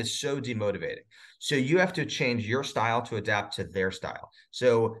 that is so demotivating. So you have to change your style to adapt to their style.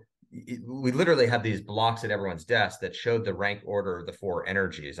 So we literally have these blocks at everyone's desk that showed the rank order of the 4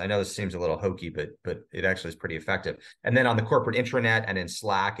 energies. I know this seems a little hokey, but it actually is pretty effective. And then on the corporate intranet and in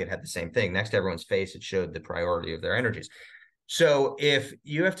Slack, it had the same thing. Next to everyone's face, it showed the priority of their energies. So if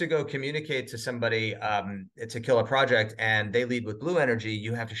you have to go communicate to somebody to kill a project and they lead with blue energy,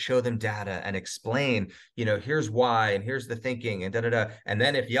 you have to show them data and explain, here's why and here's the thinking and da da da. And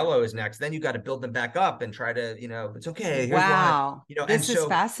then if yellow is next, then you got to build them back up and try to, it's okay. Here's why, Wow. and This is so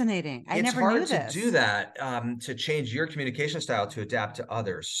fascinating. I it's never hard knew to do this. that to change your communication style to adapt to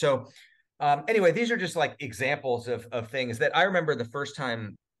others. So anyway, these are just like examples of things that I remember the first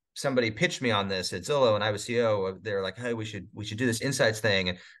time somebody pitched me on this at Zillow and I was CEO. They're like, hey, we should do this insights thing.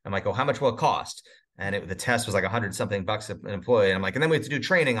 And I'm like, oh, how much will it cost? And the test was like 100 something bucks an employee. And I'm like, and then we have to do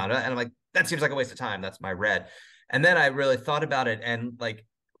training on it. And I'm like, that seems like a waste of time. That's my red. And then I really thought about it. And like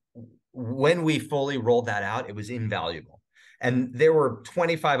when we fully rolled that out, it was invaluable. And there were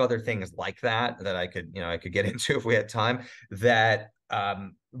 25 other things like that I could get into if we had time that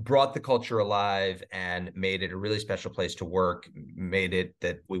brought the culture alive and made it a really special place to work, made it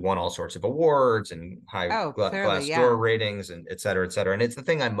that we won all sorts of awards and high Oh, clearly. glass door Yeah. ratings and et cetera, et cetera. And it's the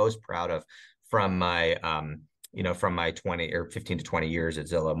thing I'm most proud of from my from my 20 or 15 to 20 years at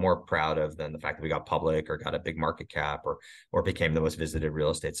Zillow, more proud of than the fact that we got public or got a big market cap or became the most visited real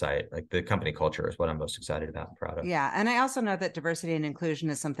estate site. Like the company culture is what I'm most excited about and proud of. Yeah. And I also know that diversity and inclusion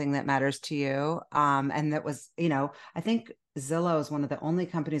is something that matters to you. And that was, I think Zillow is one of the only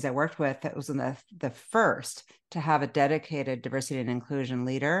companies I worked with that was in the first to have a dedicated diversity and inclusion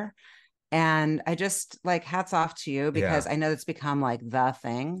leader. And I just like hats off to you because Yeah. I know it's become like the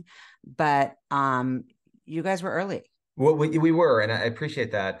thing, but you guys were early. Well, we were, and I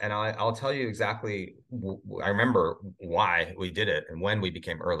appreciate that. And I'll tell you exactly. I remember why we did it and when we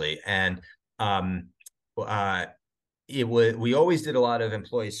became early. And um, uh, it was we always did a lot of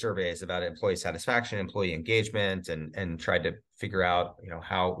employee surveys about employee satisfaction, employee engagement, and tried to figure out,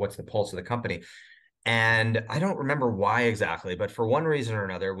 what's the pulse of the company. And I don't remember why exactly, but for one reason or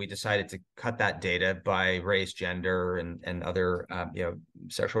another, we decided to cut that data by race, gender, and other,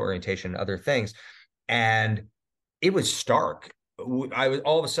 sexual orientation, other things. And it was stark. I was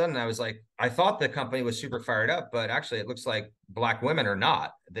all of a sudden I was like, I thought the company was super fired up, but actually it looks like Black women are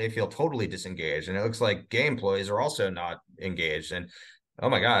not. They feel totally disengaged, and it looks like gay employees are also not engaged. And oh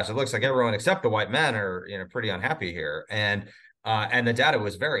my gosh, it looks like everyone except the white men are pretty unhappy here. And the data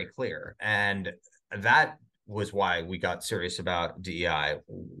was very clear, and that was why we got serious about DEI.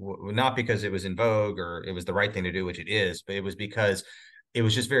 Not because it was in vogue or it was the right thing to do, which it is, but it was because it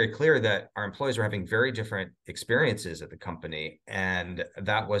was just very clear that our employees were having very different experiences at the company. And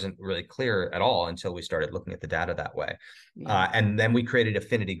that wasn't really clear at all until we started looking at the data that way. Yeah. And then we created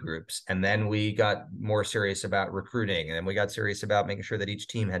affinity groups. And then we got more serious about recruiting. And then we got serious about making sure that each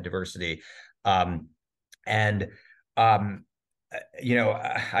team had diversity. And, um,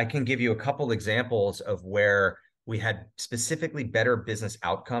 I can give you a couple examples of where we had specifically better business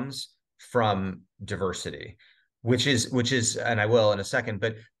outcomes from diversity, which is, and I will in a second,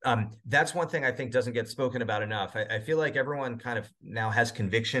 but that's one thing I think doesn't get spoken about enough. I feel like everyone kind of now has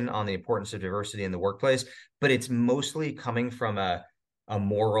conviction on the importance of diversity in the workplace, but it's mostly coming from a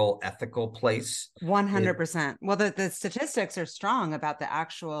moral, ethical place. 100%. Well, the statistics are strong about the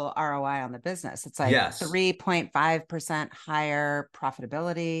actual ROI on the business. It's like Yes, 3.5% higher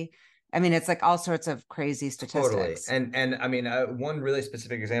profitability. I mean, it's like all sorts of crazy totally. statistics. And I mean, one really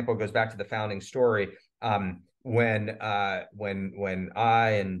specific example goes back to the founding story. When I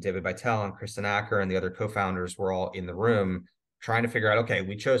and David Beitel and Kristen Acker and the other co-founders were all in the room trying to figure out, okay,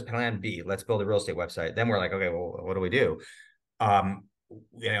 we chose plan B, let's build a real estate website. Then we're like, okay, well, what do we do?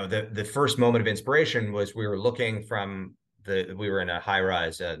 The first moment of inspiration was we were looking from we were in a high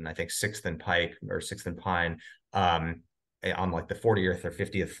rise and I think Sixth and Pike or Sixth and Pine, on like the 40th or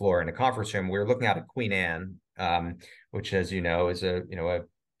 50th floor in a conference room. We were looking out at Queen Anne, which, as you know, is a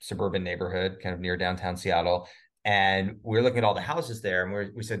suburban neighborhood kind of near downtown Seattle. And we were looking at all the houses there,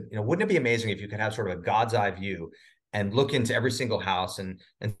 and we said, wouldn't it be amazing if you could have sort of a God's eye view and look into every single house and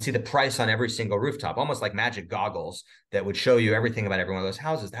see the price on every single rooftop, almost like magic goggles that would show you everything about every one of those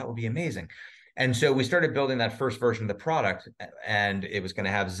houses. That would be amazing. And so we started building that first version of the product, and it was going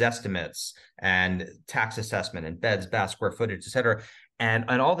to have Zestimates and tax assessment and beds, bath, square footage, et cetera, and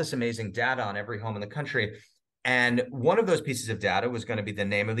all this amazing data on every home in the country. And one of those pieces of data was going to be the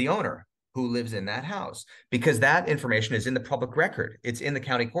name of the owner who lives in that house, because that information is in the public record. It's in the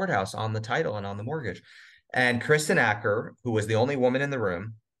county courthouse on the title and on the mortgage. And Kristen Acker, who was the only woman in the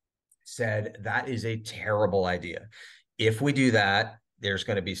room, said, that is a terrible idea. If we do that, there's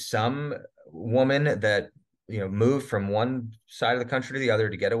going to be some woman that moved from one side of the country to the other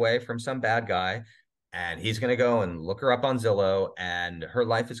to get away from some bad guy, and he's going to go and look her up on Zillow, and her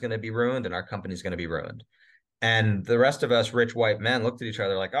life is going to be ruined, and our company's going to be ruined. And the rest of us rich white men looked at each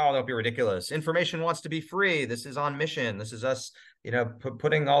other like, oh, don't be ridiculous. Information wants to be free. This is on mission. This is us,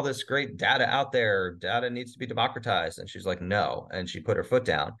 putting all this great data out there. Data needs to be democratized. And she's like, no. And she put her foot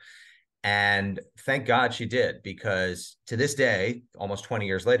down. And thank God she did, because to this day, almost 20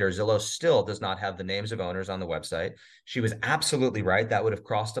 years later, Zillow still does not have the names of owners on the website. She was absolutely right. That would have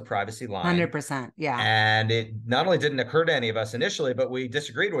crossed a privacy line. 100%. Yeah. And it not only didn't occur to any of us initially, but we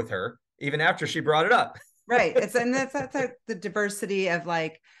disagreed with her even after she brought it up. Right. That's like the diversity of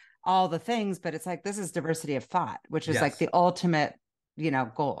like all the things, but it's like this is diversity of thought, which is like Yes, the ultimate,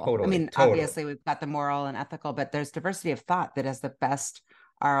 goal. I totally, mean, totally. obviously we've got the moral and ethical, but there's diversity of thought that has the best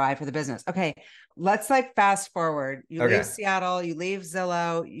ROI for the business. Okay, let's like fast forward. You leave Okay. Seattle, you leave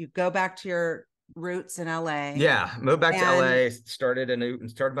Zillow, you go back to your roots in LA, Yeah, moved back to and LA, started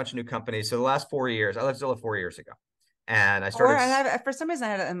a bunch of new companies. So the last 4 years, I left Zillow 4 years ago. And I Or started, I have, for some reason, I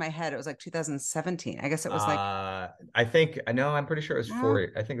had it in my head. It was like 2017. I guess it was like, I think, I know, I'm pretty sure it was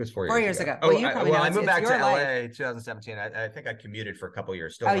uh, I think it was four four years years ago. ago. Well, Oh, you probably well, know I moved it's back to your life. LA 2017. I think I commuted for a couple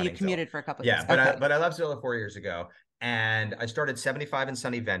years, still Oh, you running Zillow. commuted for a couple of years. Yeah, Okay. but I left Zillow 4 years ago. And I started 75 and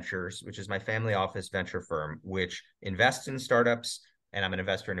Sunny Ventures, which is my family office venture firm, which invests in startups. And I'm an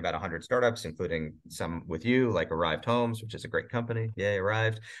investor in about 100 startups, including some with you, like Arrived Homes, which is a great company. Yay,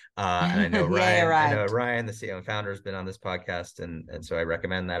 Arrived. And Yay, I know arrived. Ryan, the CEO and founder, has been on this podcast. And so I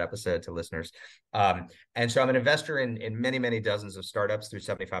recommend that episode to listeners. Um, and so I'm an investor in many, many dozens of startups through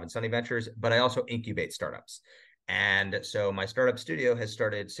 75 and Sunny Ventures, but I also incubate startups. And so my startup studio has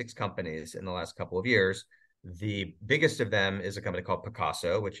started 6 companies in the last couple of years. The biggest of them is a company called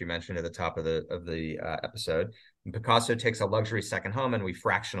Picasso, which you mentioned at the top of the episode. And Picasso takes a luxury second home and we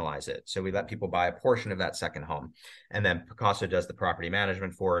fractionalize it. So we let people buy a portion of that second home. And then Picasso does the property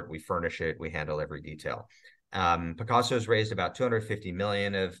management for it. We furnish it. We handle every detail. Picasso has raised about 250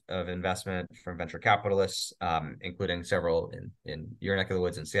 million of investment from venture capitalists, including several in your neck of the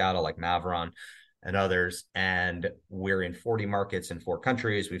woods in Seattle, like Mavron and others. And we're in 40 markets in 4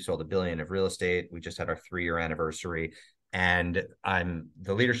 countries. We've sold $1 billion of real estate. We just had our 3-year anniversary. And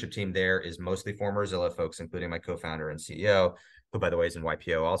the leadership team there is mostly former Zillow folks, including my co-founder and CEO, who, by the way, is in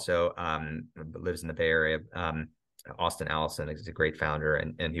YPO also, lives in the Bay Area. Austin Allison is a great founder,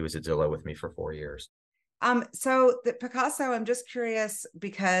 and he was at Zillow with me for 4 years. So the Picasso, I'm just curious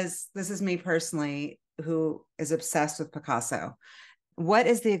because this is me personally who is obsessed with Picasso. What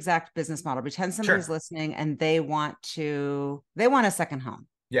is the exact business model? Pretend somebody's Sure. listening and they want a second home.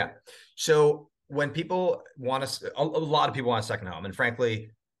 Yeah. So when people want a lot of people want a second home, and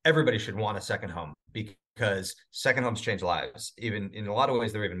frankly, everybody should want a second home because second homes change lives. Even in a lot of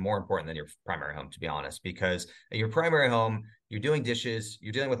ways, they're even more important than your primary home, to be honest. Because in your primary home, you're doing dishes,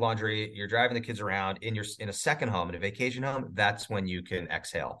 you're dealing with laundry, you're driving the kids around. In a second home, in a vacation home, that's when you can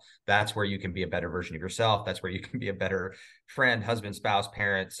exhale. That's where you can be a better version of yourself. That's where you can be a better friend, husband, spouse,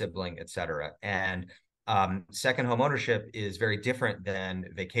 parent, sibling, etc. And second home ownership is very different than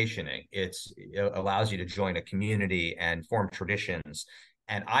vacationing. It allows you to join a community and form traditions.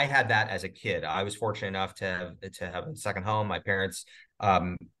 And I had that as a kid. I was fortunate enough to have a second home. My parents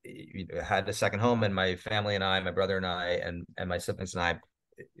had a second home, and my family and I, my brother and I, and my siblings and I,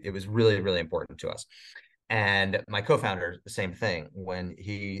 it was really, really important to us. And my co-founder, the same thing. When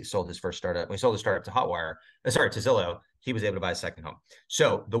he sold his first startup, when he sold his startup to to Zillow, he was able to buy a second home.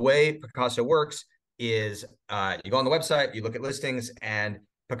 So the way Picasso works is you go on the website, you look at listings, and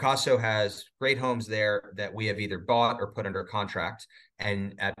Picasso has great homes there that we have either bought or put under contract.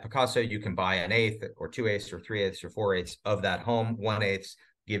 And at Picasso, you can buy an eighth or 2/8 or 3/8 or 4/8 of that home. 1/8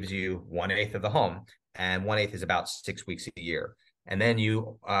 gives you 1/8 of the home, and 1/8 is about 6 weeks a year. And then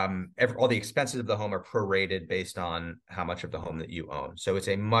all the expenses of the home are prorated based on how much of the home that you own. So it's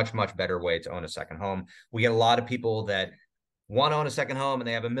a much, much better way to own a second home. We get a lot of people that want to own a second home and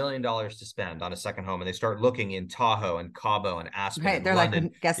they have $1 million to spend on a second home and they start looking in Tahoe and Cabo and Aspen Right. and They're like,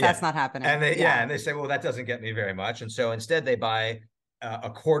 London. guess that's Yeah. not happening. Yeah. And they say, well, that doesn't get me very much. And so instead they buy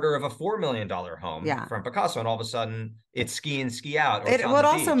a quarter of a $4 million home Yeah. from Picasso. And all of a sudden it's ski in, ski out, or it's It on would the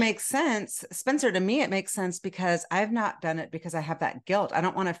also beach. make sense, Spencer, to me, it makes sense because I've not done it because I have that guilt. I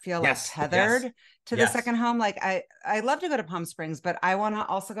don't want to feel like Yes. Yes. tethered to the Yes. second home. Like I love to go to Palm Springs, but I want to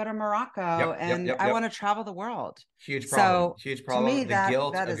also go to Morocco Yep. Yep. and Yep. I want Yep. to travel the world. Huge problem. So Huge to me, problem. The that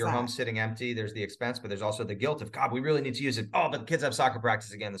guilt that of is your home that. sitting empty. There's the expense, but there's also the guilt of, God, we really need to use it. Oh, but the kids have soccer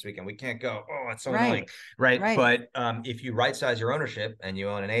practice again this weekend. We can't go. Oh, it's so annoying. Right. Right. Right. But if you right size your ownership and you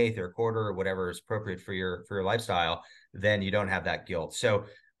own an eighth or a quarter or whatever is appropriate for your lifestyle, then you don't have that guilt. So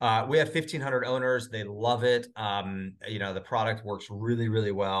we have 1,500 owners. They love it. The product works really,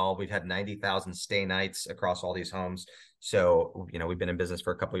 really well. We've had 90,000 stay nights across all these homes. So, we've been in business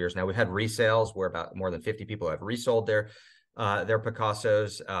for a couple of years now. We've had resales where about more than 50 people have resold their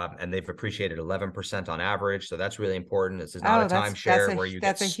Picassos, and they've appreciated 11% on average. So that's really important. This is not a Oh, that's timeshare a where you get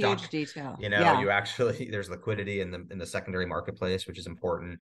that's a huge stuck. detail. You Yeah. actually there's liquidity in the secondary marketplace, which is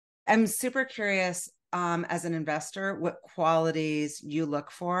important. I'm super curious, as an investor, what qualities you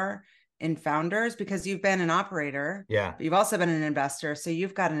look for in founders because you've been an operator, Yeah. but you've also been an investor. So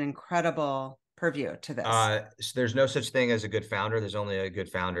you've got an incredible purview to this. So there's no such thing as a good founder. There's only a good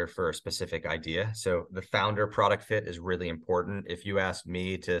founder for a specific idea. So the founder product fit is really important. If you asked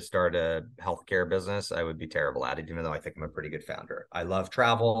me to start a healthcare business, I would be terrible at it, even though I think I'm a pretty good founder. I love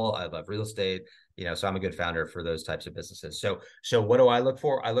travel. I love real estate. So I'm a good founder for those types of businesses. So what do I look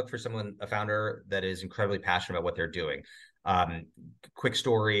for? I look for a founder that is incredibly passionate about what they're doing. Quick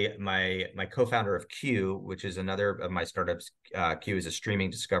story: my co-founder of Q, which is another of my startups, Q is a streaming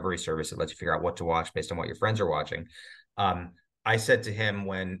discovery service that lets you figure out what to watch based on what your friends are watching. Um, I said to him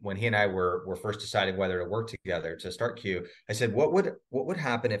when he and I were first deciding whether to work together to start Q, I said, what would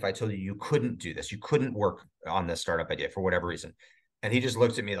happen if I told you you couldn't do this? You couldn't work on this startup idea for whatever reason. And he just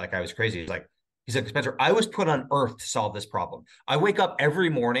looked at me like I was crazy. He's like, Spencer, I was put on earth to solve this problem. I wake up every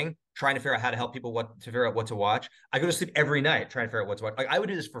morning trying to figure out how to help people figure out what to watch. I go to sleep every night trying to figure out what to watch. Like I would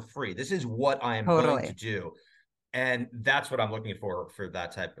do this for free. This is what I am going to Totally. do. And that's what I'm looking for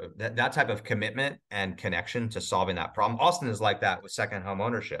that type of commitment and connection to solving that problem. Austin is like that with second home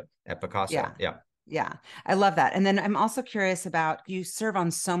ownership at Picasso. Yeah. Yeah. Yeah. I love that. And then I'm also curious about, you serve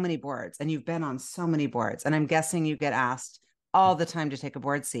on so many boards and you've been on so many boards, and I'm guessing you get asked all the time to take a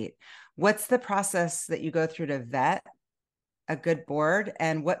board seat. What's the process that you go through to vet a good board,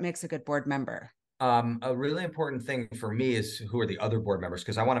 and what makes a good board member? A really important thing for me is who are the other board members,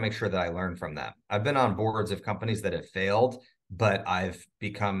 because I want to make sure that I learn from them. I've been on boards of companies that have failed, but I've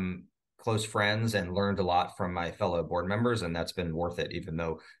become close friends and learned a lot from my fellow board members, and that's been worth it, even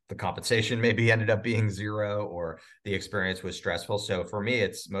though the compensation maybe ended up being zero or the experience was stressful. So for me,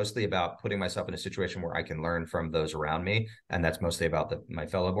 it's mostly about putting myself in a situation where I can learn from those around me, and that's mostly about my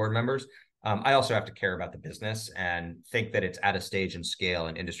fellow board members. I also have to care about the business and think that it's at a stage and scale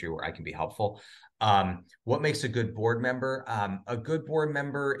and industry where I can be helpful. What makes a good board member? A good board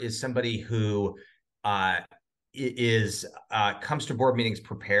member is somebody who uh, comes to board meetings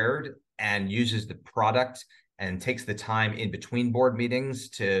prepared and uses the product and takes the time in between board meetings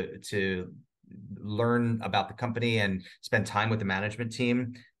to learn about the company and spend time with the management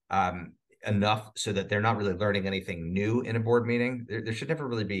team enough so that they're not really learning anything new in a board meeting. There should never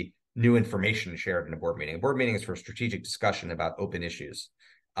really be new information shared in a board meeting. A board meeting is for strategic discussion about open issues.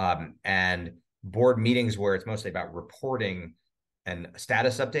 And board meetings where it's mostly about reporting and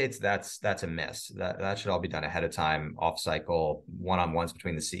status updates, that's a miss. That should all be done ahead of time, off cycle, one-on-ones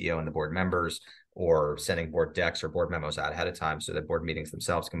between the CEO and the board members, or sending board decks or board memos out ahead of time so that board meetings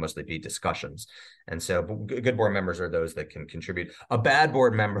themselves can mostly be discussions. And so good board members are those that can contribute. A bad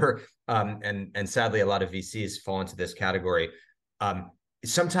board member, and sadly a lot of VCs fall into this category.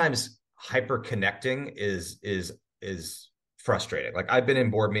 Sometimes hyper connecting is frustrating. Like I've been in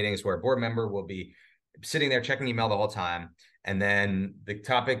board meetings where a board member will be sitting there checking email the whole time, and then the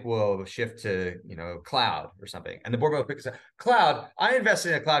topic will shift to cloud or something, and the board member picks up cloud. I invested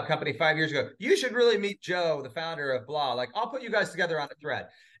in a cloud company 5 years ago. You should really meet Joe, the founder of blah. Like I'll put you guys together on a thread.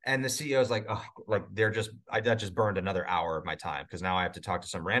 And the CEO is like, oh, like that just burned another hour of my time because now I have to talk to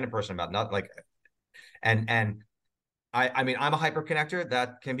some random person about not like, and I mean, I'm a hyper connector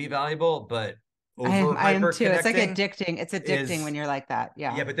that can be valuable, but over I am hyper too. It's like connecting addicting. It's addicting when is, you're like that.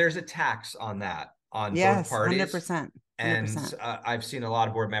 Yeah. yeah, but there's a tax on that on both Yes. parties. 100%. And 100%. I've seen a lot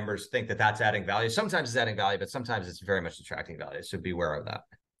of board members think that that's adding value. Sometimes it's adding value, but sometimes it's very much detracting value. So beware of that.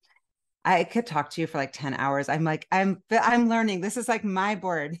 I could talk to you for like 10 hours. I'm learning. This is like my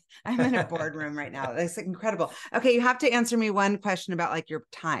board. I'm in a boardroom right now. It's incredible. Okay, you have to answer me one question about like your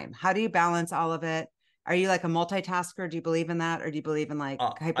time. How do you balance all of it? Are you like a multitasker? Do you believe in that? Or do you believe in like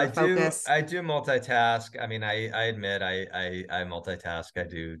I hyper do. focus? I do multitask. I mean, I admit I multitask. I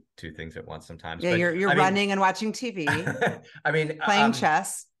do two things at once sometimes. Yeah, But you're I mean, running and watching TV, I mean, playing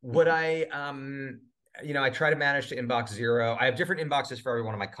chess. would I I try to manage to inbox zero. I have different inboxes for every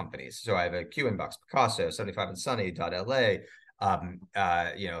one of my companies. So I have a Q inbox, Picasso, 75 and Sunny, .la,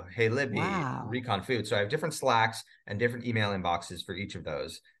 Hey Libby, Wow. Recon Food. So I have different Slacks and different email inboxes for each of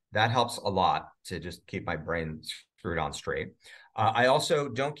those. That helps a lot to just keep my brain screwed on straight. I also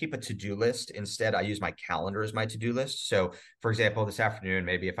don't keep a to-do list. Instead, I use my calendar as my to-do list. So, for example, this afternoon,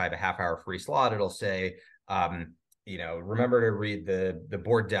 maybe if I have a half-hour free slot, it'll say, remember to read the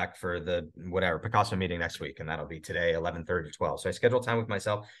board deck for the whatever Picasso meeting next week, and that'll be today, 11:30 to 12. So I schedule time with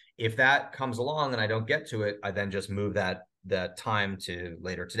myself. If that comes along and I don't get to it, I then just move that time to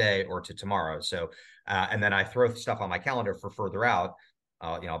later today or to tomorrow. So, and then I throw stuff on my calendar for further out.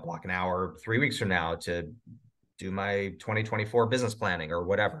 I'll block an hour 3 weeks from now to do my 2024 business planning or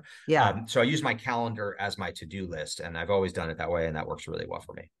whatever. Yeah. So I use my calendar as my to-do list, and I've always done it that way, and that works really well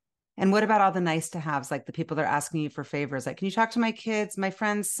for me. And what about all the nice to haves, like the people that are asking you for favors? Like, can you talk to my kids, my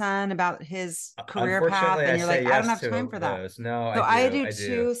friend's son about his career path? Unfortunately, I And you're say like, I don't yes have time to for that. those. No, I So I do. do I do.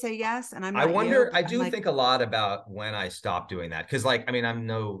 too say yes. And I'm I not you, wonder, but I I'm do like, think a lot about when I stop doing that. Cause like, I mean, I'm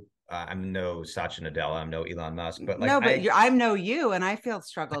no Satya Nadella, I'm no Elon Musk, but like no, but I know you and I feel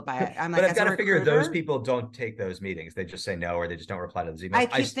struggled by it. I'm but like, I've as got a to figure those recruiter, people don't take those meetings. They just say no, or they just don't reply to those emails.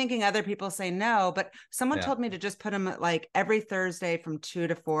 I keep thinking other people say no, but someone Yeah. told me to just put them at like every Thursday from 2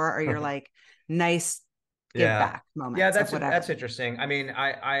 to 4, or you're like nice give Yeah. back Yeah, moments of that's whatever. interesting. I mean,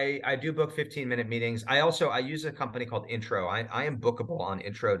 I do book 15-minute meetings. I use a company called Intro. I am bookable on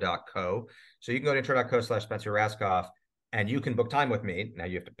intro.co. So you can go to intro.co/Spencer Rascoff and you can book time with me. Now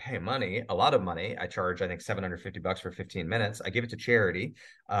you have to pay money, a lot of money. I charge, I think, $750 for 15 minutes. I give it to charity,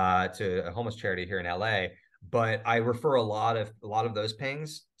 to a homeless charity here in LA. But I refer a lot of those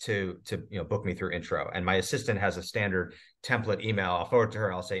pings to book me through Intro. And my assistant has a standard template email. I'll forward to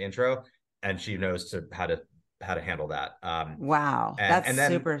her. I'll say Intro, and she knows how to handle that. Wow, And that's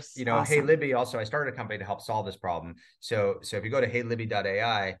then super Hey awesome. Libby, also I started a company to help solve this problem. So if you go to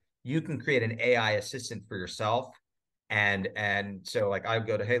heylibby.ai, you can create an AI assistant for yourself. And so like I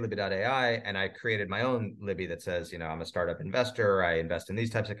go to heylibby.ai and I created my own Libby that says, I'm a startup investor. I invest in these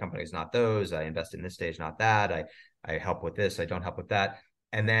types of companies, not those. I invest in this stage, not that. I help with this. I don't help with that.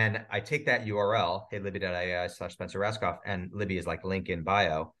 And then I take that URL, heylibby.ai/Spencer Rascoff, and Libby is like link in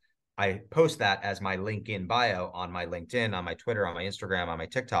bio. I post that as my link in bio on my LinkedIn, on my Twitter, on my Instagram, on my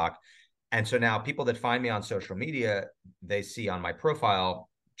TikTok. And so now people that find me on social media, they see on my profile,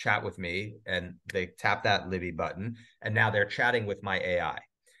 chat with me, and they tap that Libby button, and now they're chatting with my AI.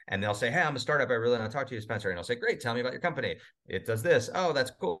 And they'll say, "Hey, I'm a startup. I really want to talk to you, Spencer." And I'll say, "Great, tell me about your company. It does this. Oh, that's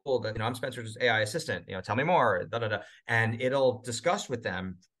cool. I'm Spencer's AI assistant. Tell me more." Da, da, da. And it'll discuss with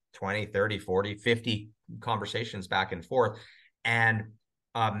them 20, 30, 40, 50 conversations back and forth, and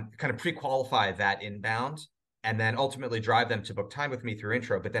kind of pre-qualify that inbound, and then ultimately drive them to book time with me through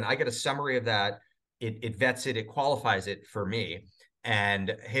Intro. But then I get a summary of that. It vets it, it qualifies it for me.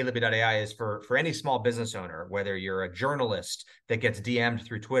 And heylibby.ai is for any small business owner, whether you're a journalist that gets DM'd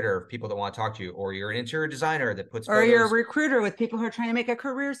through Twitter of people that want to talk to you, or you're an interior designer that puts Or you're a photos. recruiter with people who are trying to make a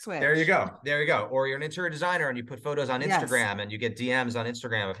career There you switch. go. There you go. Or you're an interior designer and you put photos on Yes. Instagram and you get DMs on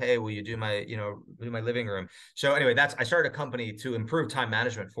Instagram of, "Hey, will you do my living room?" So anyway, I started a company to improve time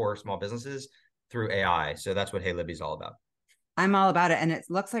management for small businesses through AI. So that's what Hey Libby is all about. I'm all about it. And it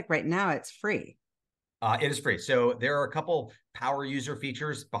looks like right now it's free. It is free. So there are a couple power user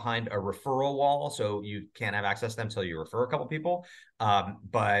features behind a referral wall. So you can't have access to them until you refer a couple people.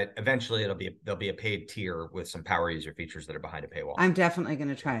 But eventually there'll be a paid tier with some power user features that are behind a paywall. I'm definitely going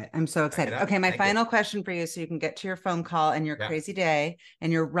to try it. I'm so Check it excited. out. Okay, my Thank you. final question for you so you can get to your phone call and your Yeah. crazy day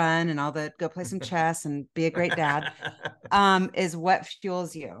and your run and all the go play some chess and be a great dad, is what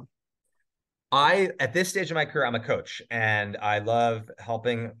fuels you? At this stage of my career, I'm a coach and I love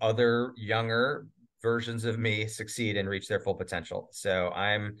helping other younger versions of me succeed and reach their full potential. So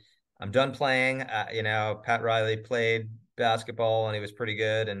I'm done playing. Pat Riley played basketball and he was pretty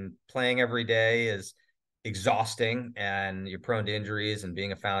good, and playing every day is exhausting and you're prone to injuries, and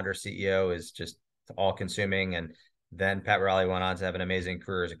being a founder, CEO is just all consuming. And then Pat Riley went on to have an amazing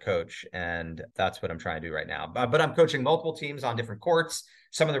career as a coach, and that's what I'm trying to do right now. But I'm coaching multiple teams on different courts.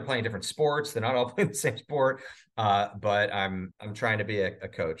 Some of them are playing different sports. They're not all playing the same sport, but I'm trying to be a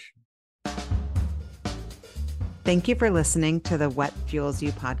coach. Thank you for listening to the What Fuels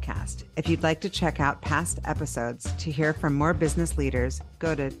You podcast. If you'd like to check out past episodes to hear from more business leaders,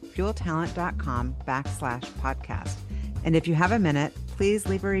 go to fueltalent.com/podcast. And if you have a minute, please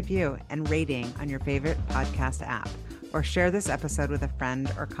leave a review and rating on your favorite podcast app, or share this episode with a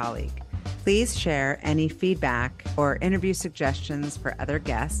friend or colleague. Please share any feedback or interview suggestions for other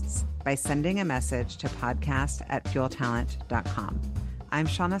guests by sending a message to podcast@fueltalent.com. I'm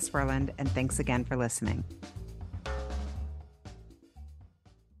Shauna Swerland, and thanks again for listening.